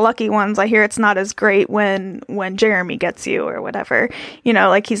one of the lucky ones. I hear it's not as great when Jeremy gets you or whatever, you know,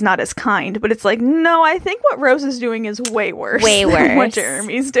 like he's not as kind, but it's like, no, I think what Rose is doing is way worse Way than what worse.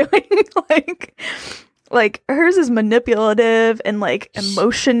 Jeremy's doing. like hers is manipulative and like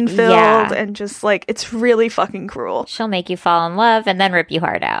emotion filled, Yeah. and just like, it's really fucking cruel. She'll make you fall in love and then rip you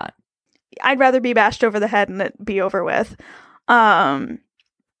hard out. I'd rather be bashed over the head and it be over with,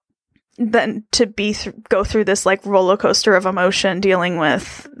 than to go through this like roller coaster of emotion dealing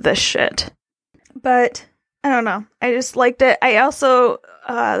with this shit. But I don't know. I just liked it. I also,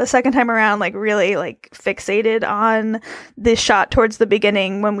 the second time around, like really like fixated on this shot towards the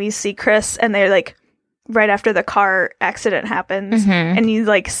beginning when we see Chris, and they're like right after the car accident happens, and you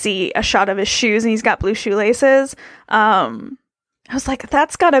like see a shot of his shoes, and he's got blue shoelaces. I was like,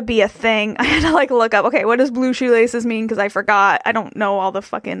 that's gotta be a thing. I had to like look up, okay, what does blue shoelaces mean? Because I forgot. I don't know all the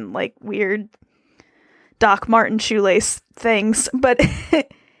fucking like weird Doc Martin shoelace things, but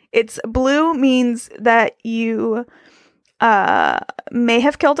it's blue means that you may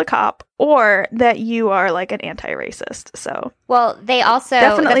have killed a cop, or that you are like an anti-racist. So Well, they also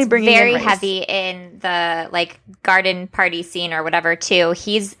Definitely that's bringing in very race. heavy in the like garden party scene or whatever too.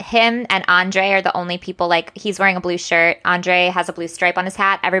 Him and Andre are the only people, like, he's wearing a blue shirt. Andre has a blue stripe on his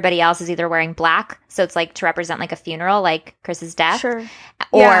hat. Everybody else is either wearing black, so it's like to represent like a funeral, like Chris's death, sure.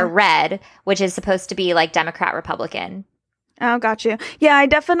 or Yeah. red, which is supposed to be like Democrat, Republican. Oh, got you. Yeah, I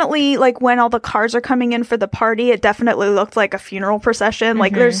definitely, like, when all the cars are coming in for the party, it definitely looked like a funeral procession.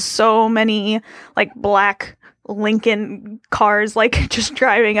 Like, there's so many, like, black Lincoln cars, like, just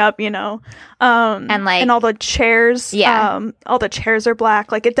driving up, you know? And, like- and all the chairs, Yeah. all the chairs are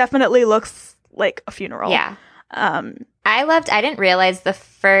black. Like, it definitely looks like a funeral. Yeah. I didn't realize the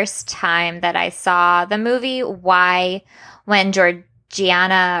first time that I saw the movie why when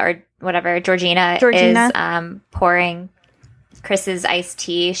Georgina is pouring Chris's iced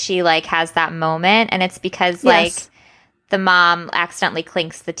tea, she like has that moment, and it's because like the mom accidentally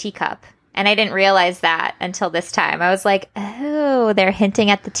clinks the teacup. And I didn't realize that until this time. I was like, oh, they're hinting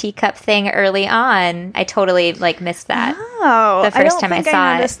at the teacup thing early on. I totally like missed that. Oh, the first time I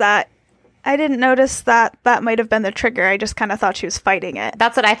saw noticed that. I didn't notice that might have been the trigger. I just kind of thought she was fighting it.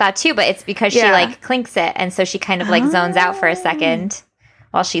 That's what I thought too, but it's because she like clinks it, and so she kind of like zones out for a second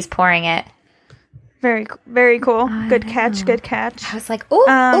while she's pouring it. Very, very cool. Good catch. Good catch. I was like, ooh,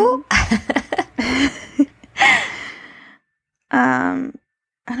 ooh.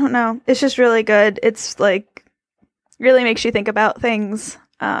 I don't know. It's just really good. It's like really makes you think about things.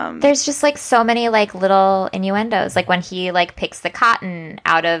 There's just like so many like little innuendos, like when he like picks the cotton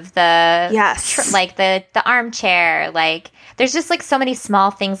out of the like the armchair. Like there's just like so many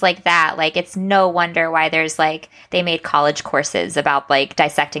small things like that. Like it's no wonder why there's like they made college courses about like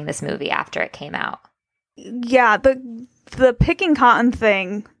dissecting this movie after it came out. Yeah, the picking cotton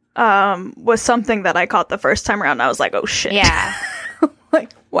thing was something that I caught the first time around. I was like, oh shit. Yeah. Like,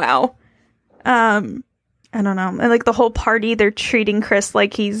 wow. I don't know. And like the whole party, they're treating Chris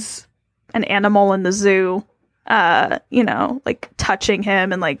like he's an animal in the zoo. You know, like touching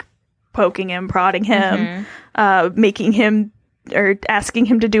him and like poking him, prodding him, making him or asking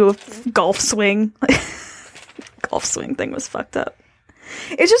him to do a golf swing. Golf swing thing was fucked up.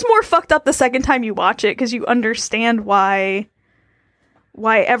 It's just more fucked up the second time you watch it because you understand why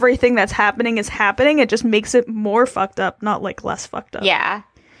everything that's happening is happening. It just makes it more fucked up, not like less fucked up. Yeah.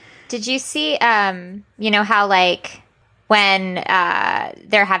 Did you see, you know, how like when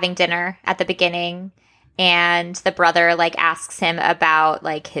they're having dinner at the beginning and the brother like asks him about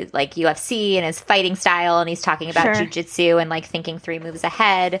like his like UFC and his fighting style, and he's talking about jujitsu and like thinking 3 moves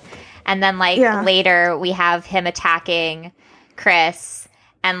ahead. And then like later we have him attacking Chris,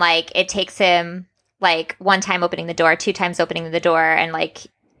 and like it takes him like 1 time opening the door, 2 times opening the door, and like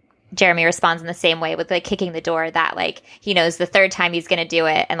Jeremy responds in the same way with like kicking the door that like he knows the 3rd time he's gonna do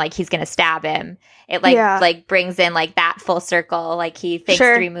it and like he's gonna stab him. It like brings in like that full circle, like he thinks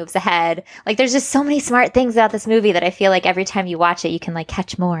 3 moves ahead. Like there's just so many smart things about this movie that I feel like every time you watch it you can like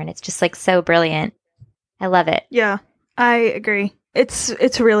catch more, and it's just like so brilliant. I love it. Yeah, I agree.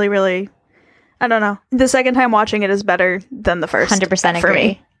 It's really, really, I don't know. The second time watching it is better than the first. 100% for agree.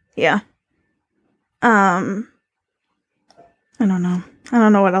 Me. Yeah. I don't know. I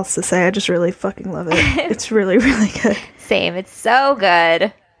don't know what else to say. I just really fucking love it. It's really, really good. Same. It's so good.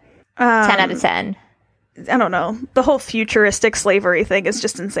 10 out of 10. I don't know. The whole futuristic slavery thing is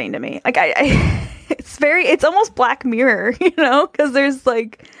just insane to me. Like, it's almost Black Mirror, you know? Because there's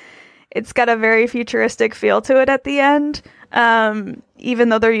like, it's got a very futuristic feel to it at the end. Even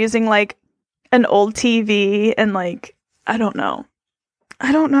though they're using like an old TV and like, I don't know.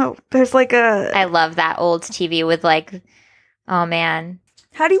 There's like I love that old TV with like, oh man.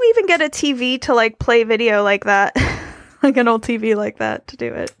 How do you even get a TV to like play video like that? Like an old TV like that to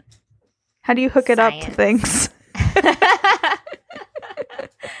do it? How do you hook it up to things?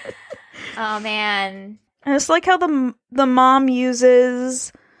 Oh man. And it's like how the mom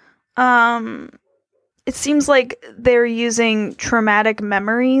uses, it seems like they're using traumatic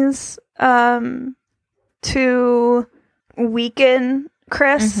memories to weaken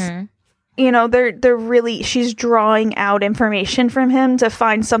Chris. Mm-hmm. You know, they're really, she's drawing out information from him to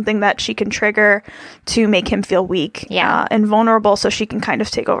find something that she can trigger to make him feel weak and vulnerable, so she can kind of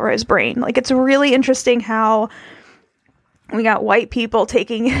take over his brain. Like, it's really interesting how we got white people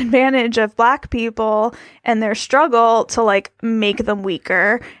taking advantage of Black people and their struggle to like make them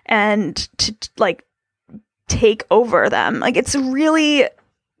weaker and to like take over them. Like, it's really,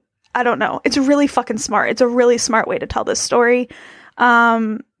 I don't know, it's really fucking smart. It's a really smart way to tell this story.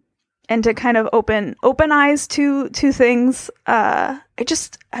 And to kind of open eyes to things. I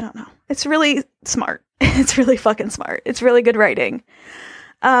don't know. It's really smart. It's really fucking smart. It's really good writing.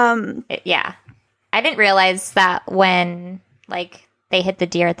 Yeah. I didn't realize that when like they hit the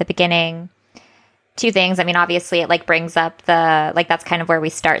deer at the beginning. 2 things. I mean, obviously it like brings up the, like that's kind of where we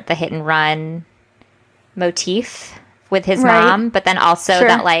start the hit and run motif with his mom. But then also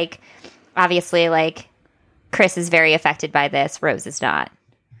that like, obviously like Chris is very affected by this. Rose is not.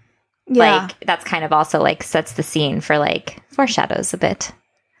 Yeah. Like, that's kind of also, like, sets the scene for, like, foreshadows a bit.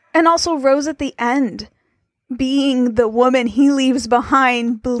 And also Rose at the end being the woman he leaves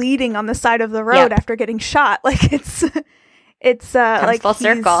behind bleeding on the side of the road after getting shot. Like, it's comes like full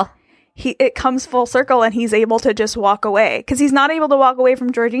circle. It comes full circle and he's able to just walk away. Because he's not able to walk away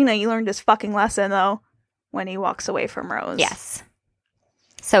from Georgina. He learned his fucking lesson, though. when he walks away from Rose. Yes.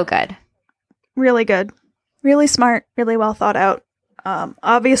 So good. Really good. Really smart. Really well thought out.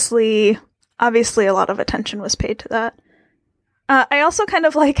 Obviously a lot of attention was paid to that. I also kind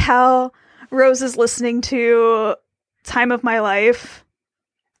of like how Rose is listening to Time of My Life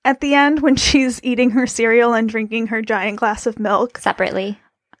at the end when she's eating her cereal and drinking her giant glass of milk. Separately.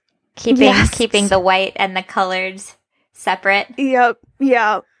 Keeping the white and the colored separate. Yep.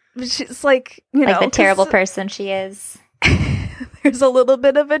 Yeah. She's like, like the terrible person she is. There's a little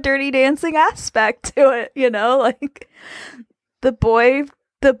bit of a Dirty Dancing aspect to it, like the boy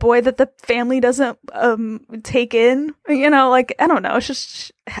that the family doesn't take in, like, I don't know,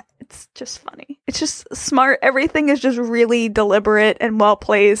 it's just funny. It's just smart. Everything is just really deliberate and well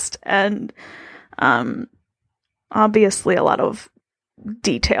placed, and obviously a lot of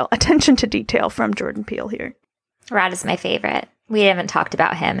attention to detail from Jordan Peele here. Rod is my favorite. We haven't talked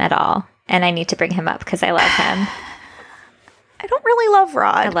about him at all, and I need to bring him up because I love him. I don't really love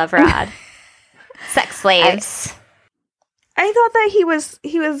Rod. I love Rod. Sex slaves. I thought that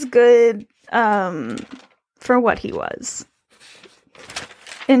he was good for what he was.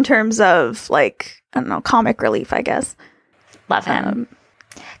 In terms of, like, I don't know, comic relief, I guess. Love him.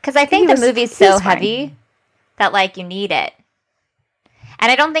 Because I think the movie's so heavy that, like, you need it.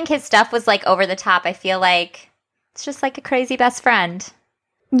 And I don't think his stuff was, like, over the top. I feel like it's just, like, a crazy best friend.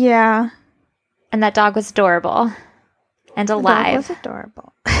 Yeah. And that dog was adorable. And alive. The dog was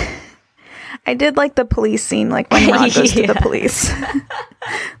adorable. I did like the police scene, like, when Rod goes to the police.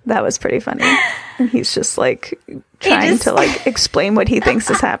 That was pretty funny. And he's just, like, trying to, like, explain what he thinks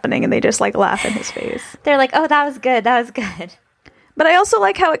is happening, and they just, like, laugh in his face. They're like, oh, that was good. That was good. But I also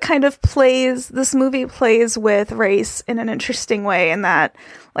like how it kind of this movie plays with race in an interesting way, in that,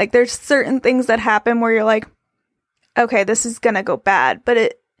 like, there's certain things that happen where you're like, okay, this is gonna go bad.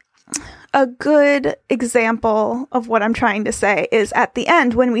 But a good example of what I'm trying to say is at the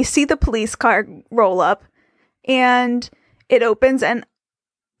end when we see the police car roll up and it opens, and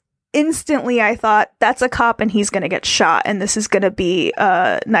instantly I thought, that's a cop and he's gonna get shot, and this is gonna be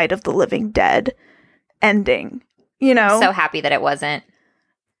a Night of the Living Dead ending. I'm so happy that it wasn't.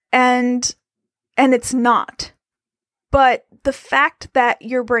 And it's not. But the fact that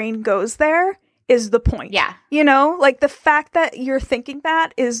your brain goes there is the point. Yeah. Like, the fact that you're thinking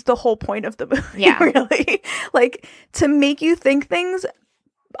that is the whole point of the movie, yeah. Really. Like, to make you think things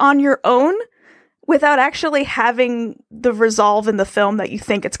on your own without actually having the resolve in the film that you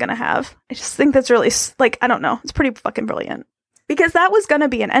think it's going to have. I just think that's really, like, I don't know. It's pretty fucking brilliant. Because that was going to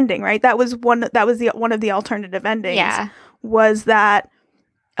be an ending, right? That was one of the alternative endings. Yeah. Was that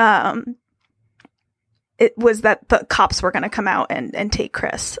it was that the cops were going to come out and take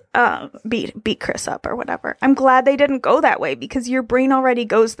Chris, beat Chris up or whatever. I'm glad they didn't go that way, because your brain already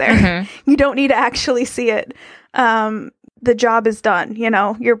goes there. Mm-hmm. You don't need to actually see it. The job is done.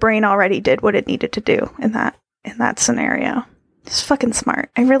 Your brain already did what it needed to do in that scenario. It's fucking smart.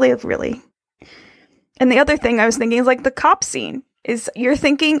 I really, really. And the other thing I was thinking is, like, the cop scene is, you're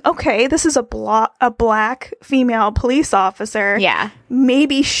thinking, okay, this is a black female police officer. Yeah.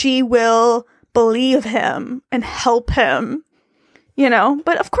 Maybe she will believe him and help him,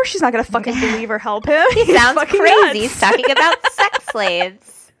 but of course she's not going to fucking believe or help him. He sounds crazy. Nuts. He's talking about sex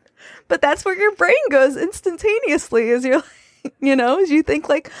slaves. But that's where your brain goes instantaneously, as you're as you think,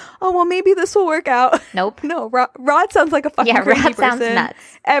 like, oh, well, maybe this will work out. Nope. No, Rod sounds like a fucking crazy Rod person. Sounds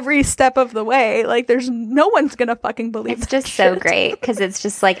nuts. Every step of the way. Like, there's no one's going to fucking believe It's just so great, because it's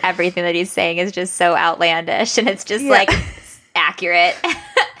just, like, everything that he's saying is just so outlandish, and it's just, like, accurate.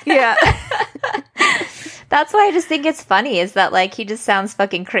 Yeah. That's why I just think it's funny, is that, like, he just sounds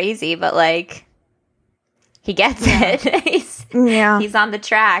fucking crazy, but, like, he gets it. He's on the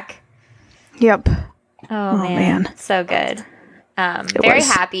track. Yep. Oh man. So good. Very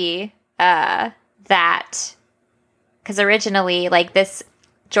happy that, because originally, like, this,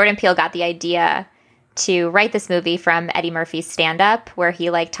 Jordan Peele got the idea to write this movie from Eddie Murphy's stand-up, where he,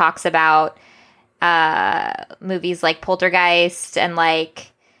 like, talks about movies like Poltergeist and,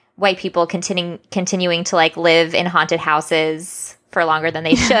 like, white people continuing to, like, live in haunted houses for longer than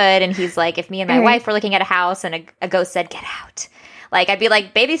they should. And he's like, if me and my wife were looking at a house and a ghost said, get out, like, I'd be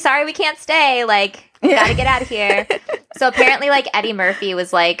like, baby, sorry, we can't stay. Like, gotta get out of here. So apparently, like, Eddie Murphy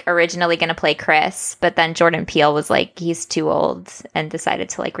was, like, originally going to play Chris, but then Jordan Peele was like, he's too old, and decided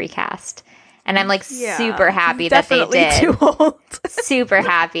to, like, recast. And I'm, like, super happy that they did. Too old. Super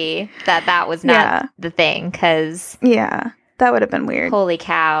happy that was not the thing, because that would have been weird. Holy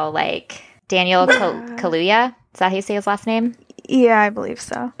cow! Like, Daniel Kaluuya, is that how you say his last name? Yeah, I believe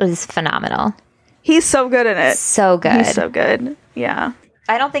so. It was phenomenal. He's so good in it. So good. He's so good. Yeah.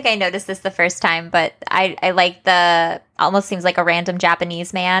 I don't think I noticed this the first time, but I like the almost seems like a random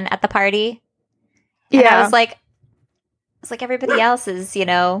Japanese man at the party. And I was like everybody else is,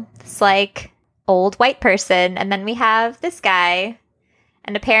 this like old white person, and then we have this guy,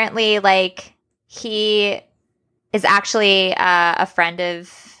 and apparently like he is actually a friend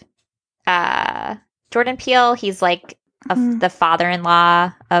of Jordan Peele. He's like the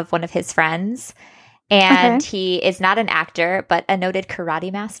father-in-law of one of his friends. And he is not an actor, but a noted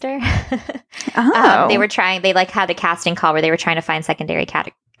karate master. They like had a casting call where they were trying to find secondary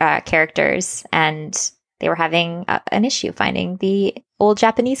characters, and they were having an issue finding the old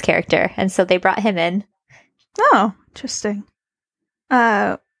Japanese character. And so they brought him in. Oh, interesting.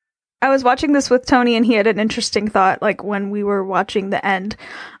 I was watching this with Tony, and he had an interesting thought, like when we were watching the end.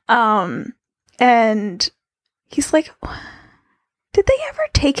 And he's like, did they ever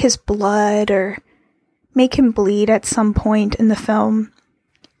take his blood or make him bleed at some point in the film?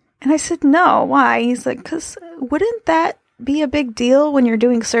 And I said, no, why? He's like, because wouldn't that be a big deal when you're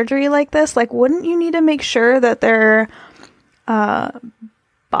doing surgery like this? Like, wouldn't you need to make sure that their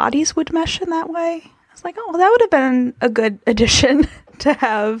bodies would mesh in that way? I was like, oh, well, that would have been a good addition to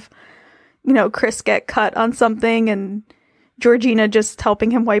have, Chris get cut on something and Georgina just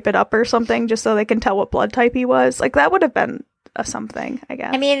helping him wipe it up or something just so they can tell what blood type he was. Like, that would have been something, I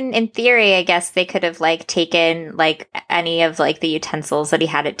guess. I mean, in theory, I guess they could have like taken like any of like the utensils that he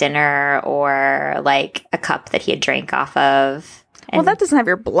had at dinner, or like a cup that he had drank off of. Well, that doesn't have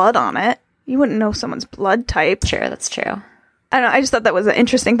your blood on it. You wouldn't know someone's blood type. True, that's true. I don't know. I just thought that was an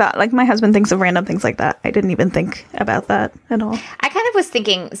interesting thought. Like, my husband thinks of random things like that. I didn't even think about that at all. I kind of was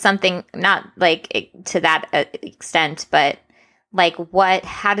thinking something not like to that extent, but like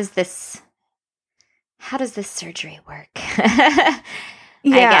how does this surgery work? I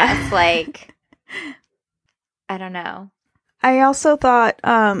guess, like, I don't know. I also thought,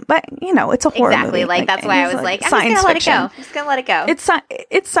 but it's a horror movie. Like that's why I was like, I'm just gonna let it go.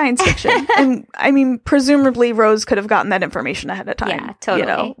 It's science fiction, and I mean, presumably Rose could have gotten that information ahead of time. Yeah,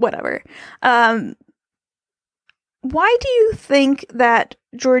 totally. Whatever. Why do you think that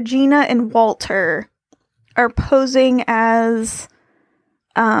Georgina and Walter are posing as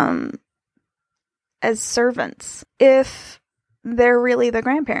servants if they're really the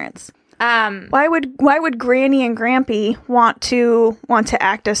grandparents? Why would Granny and Grampy want to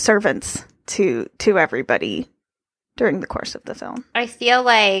act as servants to everybody during the course of the film? I feel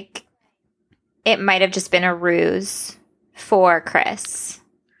like it might have just been a ruse for Chris.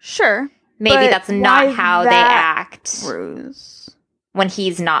 Sure. Maybe that's not how they act. Ruse. When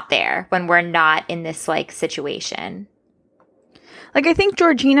he's not there, when we're not in this like situation. Like, I think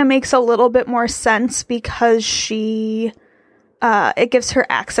Georgina makes a little bit more sense because she, it gives her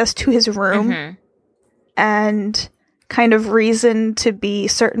access to his room and kind of reason to be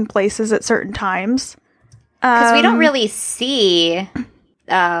certain places at certain times. Because we don't really see,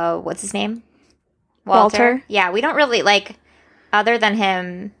 what's his name? Walter. Yeah, we don't really, like, other than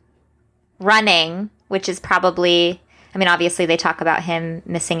him running, which is probably, I mean, obviously they talk about him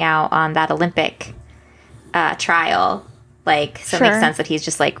missing out on that Olympic trial. Like, so it makes sense that he's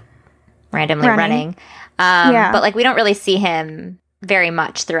just, like, randomly running. But, like, we don't really see him very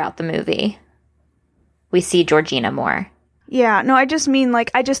much throughout the movie. We see Georgina more. Yeah, no, I just mean, like,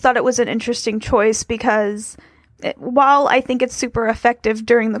 I just thought it was an interesting choice because while I think it's super effective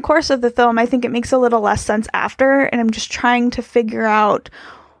during the course of the film, I think it makes a little less sense after, and I'm just trying to figure out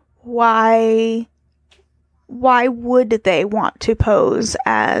why would they want to pose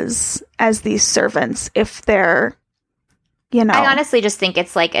as these servants if they're, I honestly just think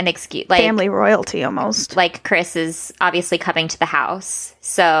it's like an excuse, like family royalty almost. Like Chris is obviously coming to the house,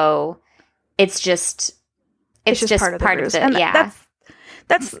 so it's just part of it. And yeah,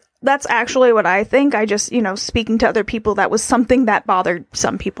 that's actually what I think. I just speaking to other people, that was something that bothered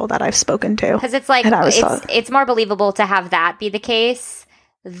some people that I've spoken to, because it's like it's more believable to have that be the case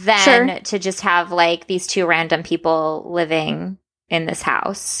than to just have like these two random people living in this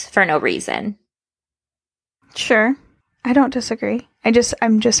house for no reason. Sure. I don't disagree. I'm just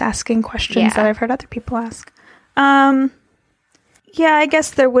asking questions that I've heard other people ask. Yeah, I guess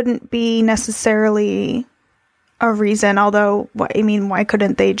there wouldn't be necessarily a reason, although, why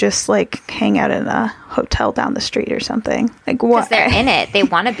couldn't they just, like, hang out in a hotel down the street or something? Like, what? Because they're in it. They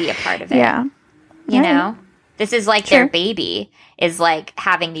want to be a part of it. Yeah. You know? This is, like, their baby is, like,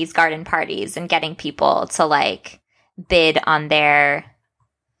 having these garden parties and getting people to, like, bid on their,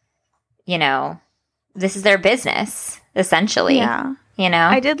 this is their business. Essentially,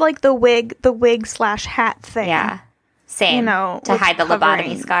 I did like the wig/hat thing. Yeah, same. To hide the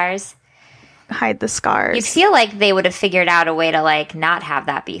lobotomy scars. hide the scars. You'd feel like they would have figured out a way to like not have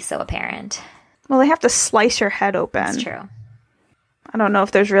that be so apparent. Well, they have to slice your head open. That's true. I don't know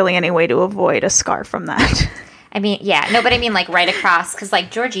if there's really any way to avoid a scar from that. I mean, yeah. No, but I mean like right across, because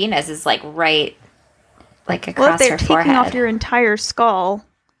like Georgina's is like right like across well, if they're her taking forehead. off your entire skull,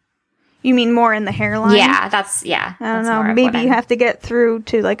 you mean more in the hairline? Yeah, that's I I don't know. Maybe you have to get through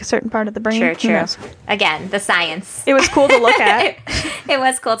to like a certain part of the brain. Who True. knows? Again, the science. It was cool to look at. It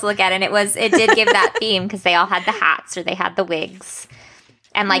was cool to look at, and it did give that theme because they all had the hats or they had the wigs.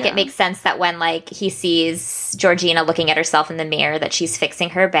 And, like, it makes sense that when, like, he sees Georgina looking at herself in the mirror that she's fixing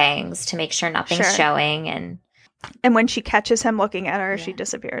her bangs to make sure nothing's showing. And when she catches him looking at her, she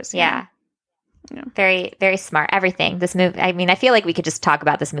disappears. Yeah. Very, very smart. Everything. This movie, I mean, I feel like we could just talk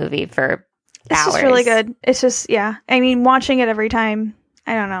about this movie for It's hours. just really good. It's just, I mean, watching it every time,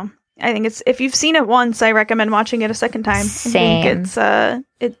 I don't know. I think it's, if you've seen it once, I recommend watching it a second time. Same. I think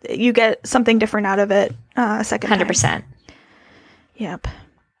it's, you get something different out of it a second time. 100%. Yep.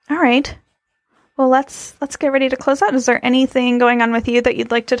 All right. Well, let's get ready to close out. Is there anything going on with you that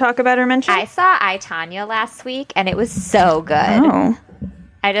you'd like to talk about or mention? I saw I, Tonya last week, and it was so good. Oh,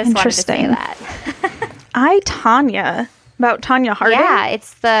 I just wanted to say interesting. that. I, Tonya. About Tonya Harding? Yeah,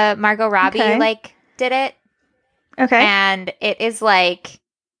 it's the Margot Robbie, did it. Okay. And it is,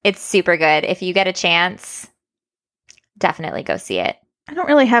 it's super good. If you get a chance, definitely go see it. I don't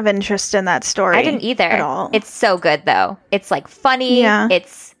really have interest in that story. I didn't either. At all. It's so good, though. It's, funny. Yeah.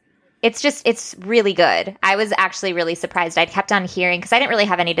 It's really good. I was actually really surprised. I kept on hearing, because I didn't really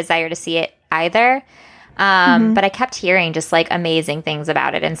have any desire to see it either. But I kept hearing just, amazing things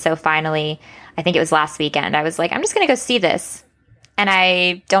about it. And so finally, I think it was last weekend, I was like, I'm just going to go see this. And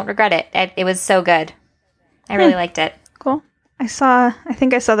I don't regret it. It was so good. I really liked it. Cool. I saw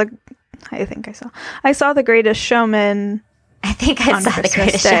The Greatest Showman. I think I on saw The Christmas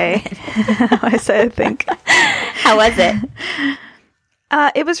Greatest Day. Showman. I said I think. How was it?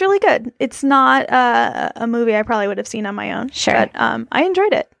 It was really good. It's not a movie I probably would have seen on my own. Sure. But I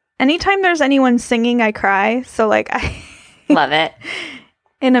enjoyed it. Anytime there's anyone singing, I cry. So I Love it.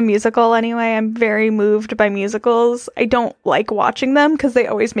 in a musical anyway, I'm very moved by musicals. I don't like watching them because they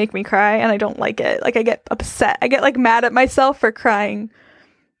always make me cry, and I don't like it. I get upset. I get mad at myself for crying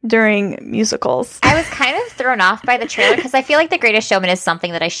during musicals. I was kind of thrown off by the trailer because I feel like The Greatest Showman is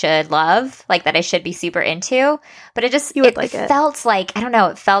something that I should love, that I should be super into. But it just felt like, I don't know,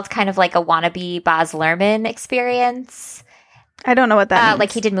 it felt kind of like a wannabe Baz Luhrmann experience. I don't know what that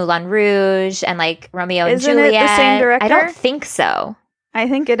means. He did Moulin Rouge and Romeo and Isn't Juliet. it the same director? I don't think so. I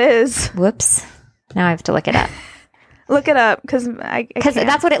think it is. Whoops. Now I have to look it up. Look it up because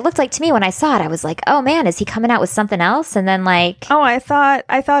that's what it looked like to me when I saw it. I was like, oh man, is he coming out with something else? And then oh, I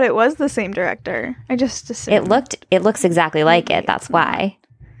thought it was the same director. I just assumed. It looks exactly like it. That's why.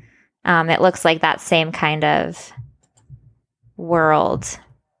 It looks like that same kind of world.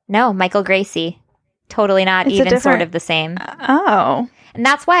 No, Michael Gracie. Totally not It's even sort of the same. Oh. And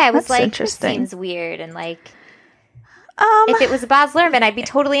that's why I was That's this interesting. seems weird. And if it was Baz Luhrmann, I'd be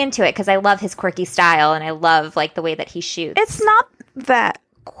totally into it because I love his quirky style and I love the way that he shoots. It's not that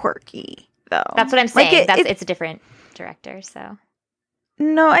quirky though. That's what I'm saying. It's a different director. So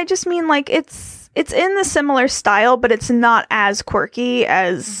no, I just mean it's in the similar style, but it's not as quirky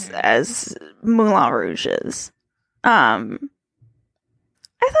as Moulin Rouge is.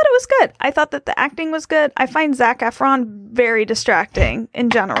 I thought it was good. I thought that the acting was good. I find Zac Efron very distracting in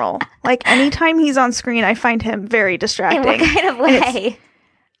general. Anytime he's on screen, I find him very distracting. In what kind of way?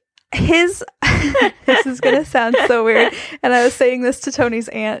 This is going to sound so weird. And I was saying this to Tony's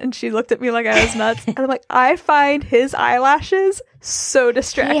aunt, and she looked at me like I was nuts. And I'm like, I find his eyelashes so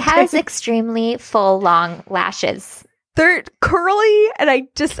distracting. He has extremely full, long lashes. They're curly, and I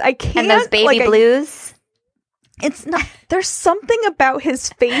can't. And those baby blues. It's not. There's something about his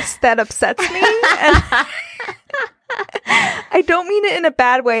face that upsets me. And I don't mean it in a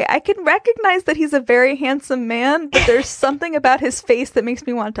bad way. I can recognize that he's a very handsome man, but there's something about his face that makes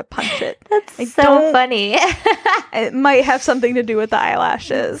me want to punch it. That's so funny. It might have something to do with the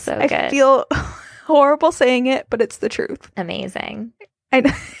eyelashes. So good. I feel horrible saying it, but it's the truth. Amazing.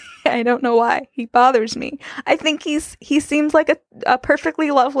 I don't know why. He bothers me. I think he seems like a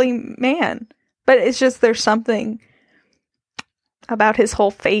perfectly lovely man. But it's just there's something about his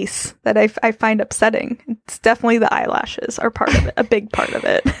whole face that I find upsetting. It's definitely the eyelashes are part of it, a big part of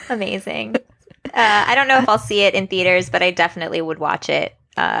it. Amazing. I don't know if I'll see it in theaters, but I definitely would watch it.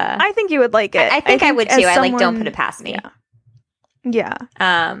 I think you would like it. I think I would too. Don't put it past me. Yeah.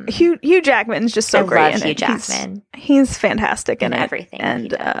 Hugh Jackman's just so great. I love Hugh Jackman. He's fantastic in it. Everything.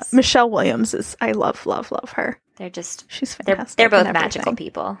 And Michelle Williams I love her. They're just she's fantastic. They're both magical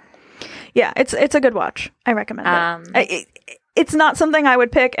people. Yeah, it's a good watch. I recommend it. It's not something I would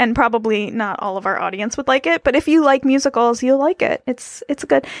pick, and probably not all of our audience would like it. But if you like musicals, you'll like it. It's a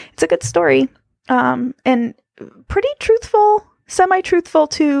good story, and pretty truthful, semi-truthful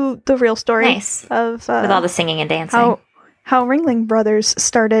to the real story. Nice. Of with all the singing and dancing. How Ringling Brothers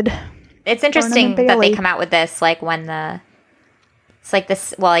started. It's interesting that they come out with this like when it's like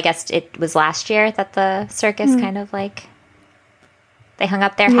this. Well, I guess it was last year that the circus kind of like they hung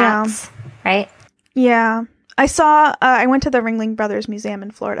up their hats, right? Yeah. I saw, I went to the Ringling Brothers Museum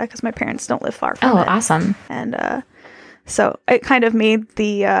in Florida because my parents don't live far from it. Oh, awesome. And so it kind of made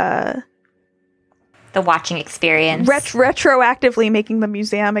the watching experience. Retroactively making the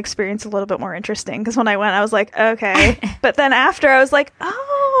museum experience a little bit more interesting. Because when I went, I was like, okay. But then after, I was like,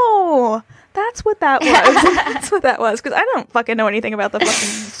 oh, that's what that was. That's what that was. Because I don't fucking know anything about the fucking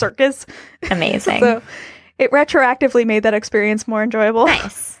circus. Amazing. So it retroactively made that experience more enjoyable.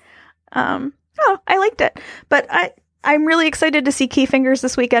 Nice. I liked it. But I'm really excited to see Key Fingers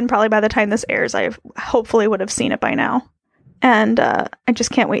this weekend. Probably by the time this airs, I hopefully would have seen it by now. And I just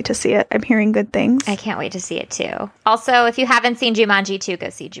can't wait to see it. I'm hearing good things. I can't wait to see it too. Also, if you haven't seen Jumanji 2,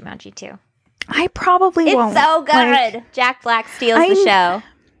 go see Jumanji 2. I probably won't. It's so good. Like, Jack Black steals the show.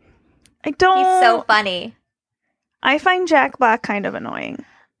 I don't. He's so funny. I find Jack Black kind of annoying.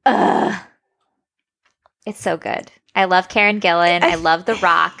 It's so good. I love Karen Gillan. I love The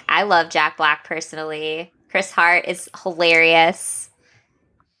Rock. I love Jack Black personally. Chris Hart is hilarious.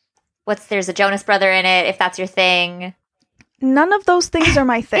 There's a Jonas Brother in it, if that's your thing. None of those things are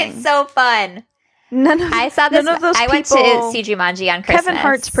my thing. It's so fun. I saw this. None of those went to see Jumanji on Christmas. Kevin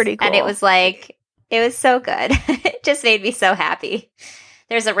Hart's pretty cool. And it was so good. It just made me so happy.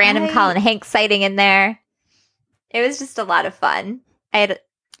 There's a random Colin Hanks sighting in there. It was just a lot of fun. I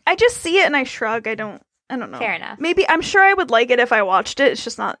just see it and I shrug. I don't know. Fair enough. Maybe I'm sure I would like it if I watched it.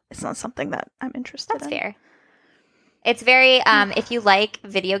 It's not something that I'm interested in. That's fair. It's very if you like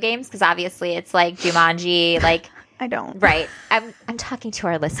video games, because obviously it's like Jumanji, like I don't. Right. I'm talking to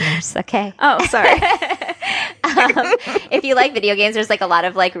our listeners, okay? Oh, sorry. If you like video games, there's like a lot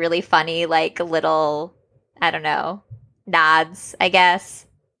of like really funny like little, I don't know, nods, I guess.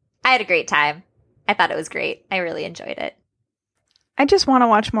 I had a great time. I thought it was great. I really enjoyed it. I just want to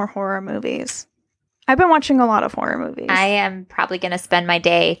watch more horror movies. I've been watching a lot of horror movies. I am probably going to spend my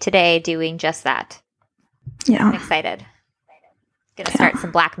day today doing just that. Yeah. I'm excited. Going to start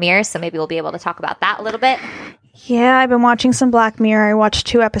some Black Mirror, so maybe we'll be able to talk about that a little bit. Yeah, I've been watching some Black Mirror. I watched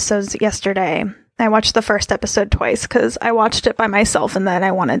 2 episodes yesterday. I watched the first episode twice because I watched it by myself and then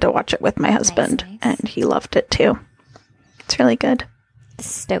I wanted to watch it with my husband. Nice. And he loved it too. It's really good.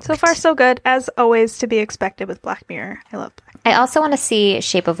 Stoked. So far, so good. As always, to be expected with Black Mirror. I love Black Mirror. I also want to see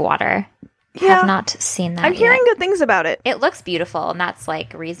Shape of Water. Yeah. Have not seen that I'm hearing good things about it. It looks beautiful, and that's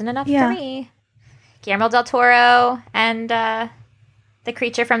like reason enough for me. Guillermo del Toro and the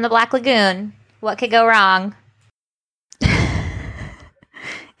creature from the Black Lagoon. What could go wrong?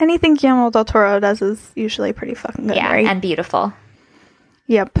 Anything Guillermo del Toro does is usually pretty fucking good, right? And beautiful.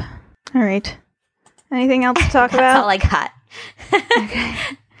 Yep. All right. Anything else to talk about? That's all I got. Okay.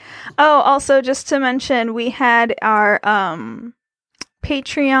 Oh, also, just to mention, we had our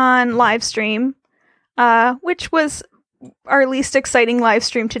Patreon live stream, which was our least exciting live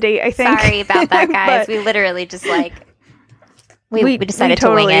stream to date, I think. Sorry about that, guys. We literally just we decided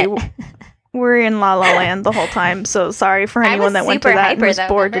to wing it. We're in La La Land the whole time, so sorry for anyone that went to that and was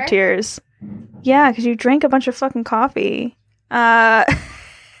bored to tears. Yeah, because you drank a bunch of fucking coffee. But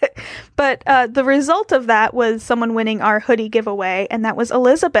the result of that was someone winning our hoodie giveaway, and that was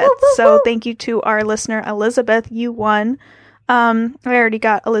Elizabeth. So thank you to our listener, Elizabeth. You won. I already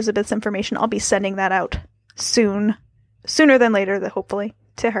got Elizabeth's information. I'll be sending that out soon. Sooner than later, hopefully,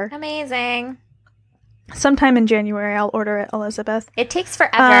 to her. Amazing. Sometime in January, I'll order it, Elizabeth. It takes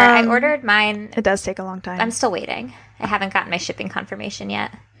forever. I ordered mine. It does take a long time. I'm still waiting. I haven't gotten my shipping confirmation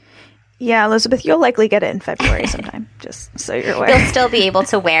yet. Yeah, Elizabeth, you'll likely get it in February sometime, just so you're aware. You'll still be able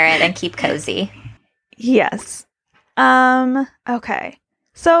to wear it and keep cozy. Yes. Okay.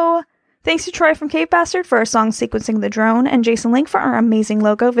 So, thanks to Troy from Cave Bastard for our song Sequencing the Drone, and Jason Link for our amazing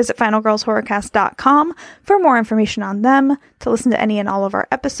logo. Visit finalgirlshorrorcast.com for more information on them, to listen to any and all of our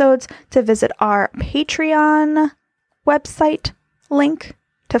episodes, to visit our Patreon website link,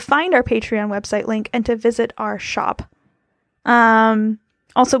 to find our Patreon website link, and to visit our shop.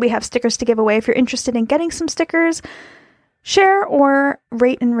 Also, we have stickers to give away if you're interested in getting some stickers. Share or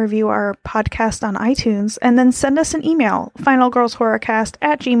rate and review our podcast on iTunes, and then send us an email,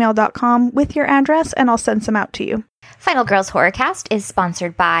 finalgirlshorrorcast@gmail.com, with your address, and I'll send some out to you. Final Girls Horrorcast is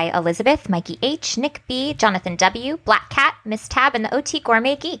sponsored by Elizabeth, Mikey H., Nick B., Jonathan W., Black Cat, Miss Tab, and the OT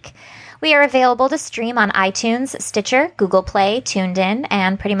Gourmet Geek. We are available to stream on iTunes, Stitcher, Google Play, TuneIn,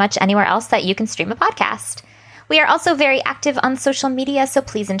 and pretty much anywhere else that you can stream a podcast. We are also very active on social media, so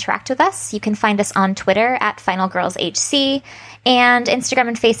please interact with us. You can find us on Twitter at FinalGirlsHC, and Instagram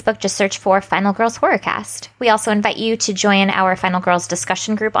and Facebook, just search for Final Girls Horrorcast. We also invite you to join our Final Girls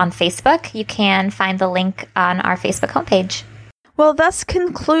discussion group on Facebook. You can find the link on our Facebook homepage. Well, thus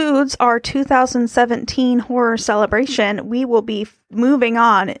concludes our 2017 horror celebration. We will be moving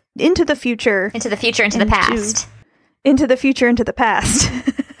on into the future. Into the future, into the past. Into the future, into the past.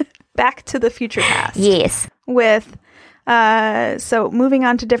 Back to the future past. Yes. With, so moving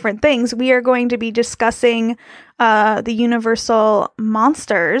on to different things, we are going to be discussing the Universal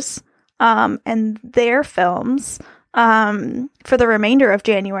monsters and their films for the remainder of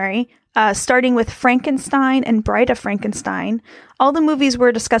January. Starting with Frankenstein and Bride of Frankenstein. All the movies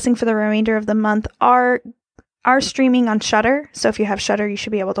we're discussing for the remainder of the month are streaming on Shudder, so if you have Shudder, you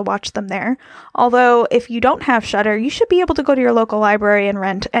should be able to watch them there. Although, if you don't have Shudder, you should be able to go to your local library and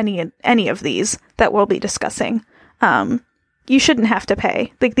rent any of these that we'll be discussing. You shouldn't have to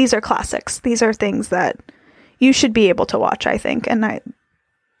pay. Like, these are classics. These are things that you should be able to watch, I think. And I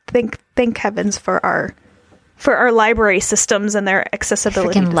thank heavens for our library systems and their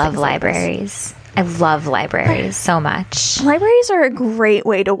accessibility. I freaking love libraries. I love libraries so much. Libraries are a great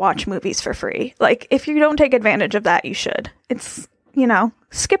way to watch movies for free. Like, if you don't take advantage of that, you should. It's,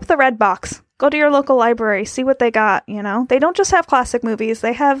 skip the red box. Go to your local library, see what they got, They don't just have classic movies,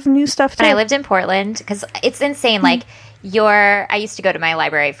 they have new stuff too. And I lived in Portland, because it's insane. Like, I used to go to my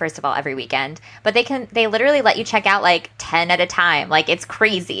library, first of all, every weekend. But they literally let you check out, like, 10 at a time. Like, it's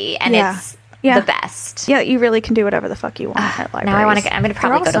crazy. And it's the best. Yeah, you really can do whatever the fuck you want at libraries. Now I'm going to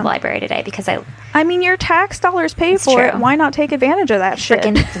probably go to the library today because I mean, your tax dollars pay for it. Why not take advantage of that shit?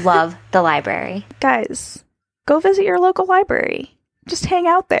 Freaking love the library. Guys, go visit your local library. Just hang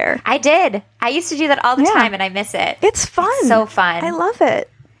out there. I did. I used to do that all the time, and I miss it. It's fun. It's so fun. I love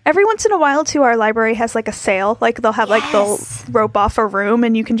it. Every once in a while, too, our library has, like, a sale. Like, they'll have, they'll rope off a room,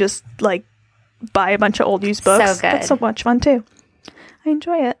 and you can just, like, buy a bunch of old used books. So good. That's so much fun, too. I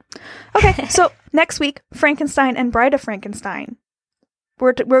enjoy it. Okay, so next week, Frankenstein and Bride of Frankenstein.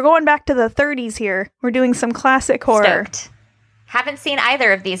 We're going back to the 30s here. We're doing some classic horror. Stoked. Haven't seen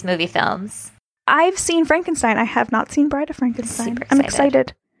either of these movie films. I've seen Frankenstein. I have not seen Bride of Frankenstein. Super I'm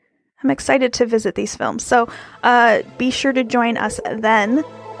excited. I'm excited to visit these films. So be sure to join us then.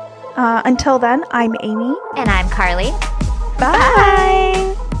 Until then, I'm Amy. And I'm Carly. Bye.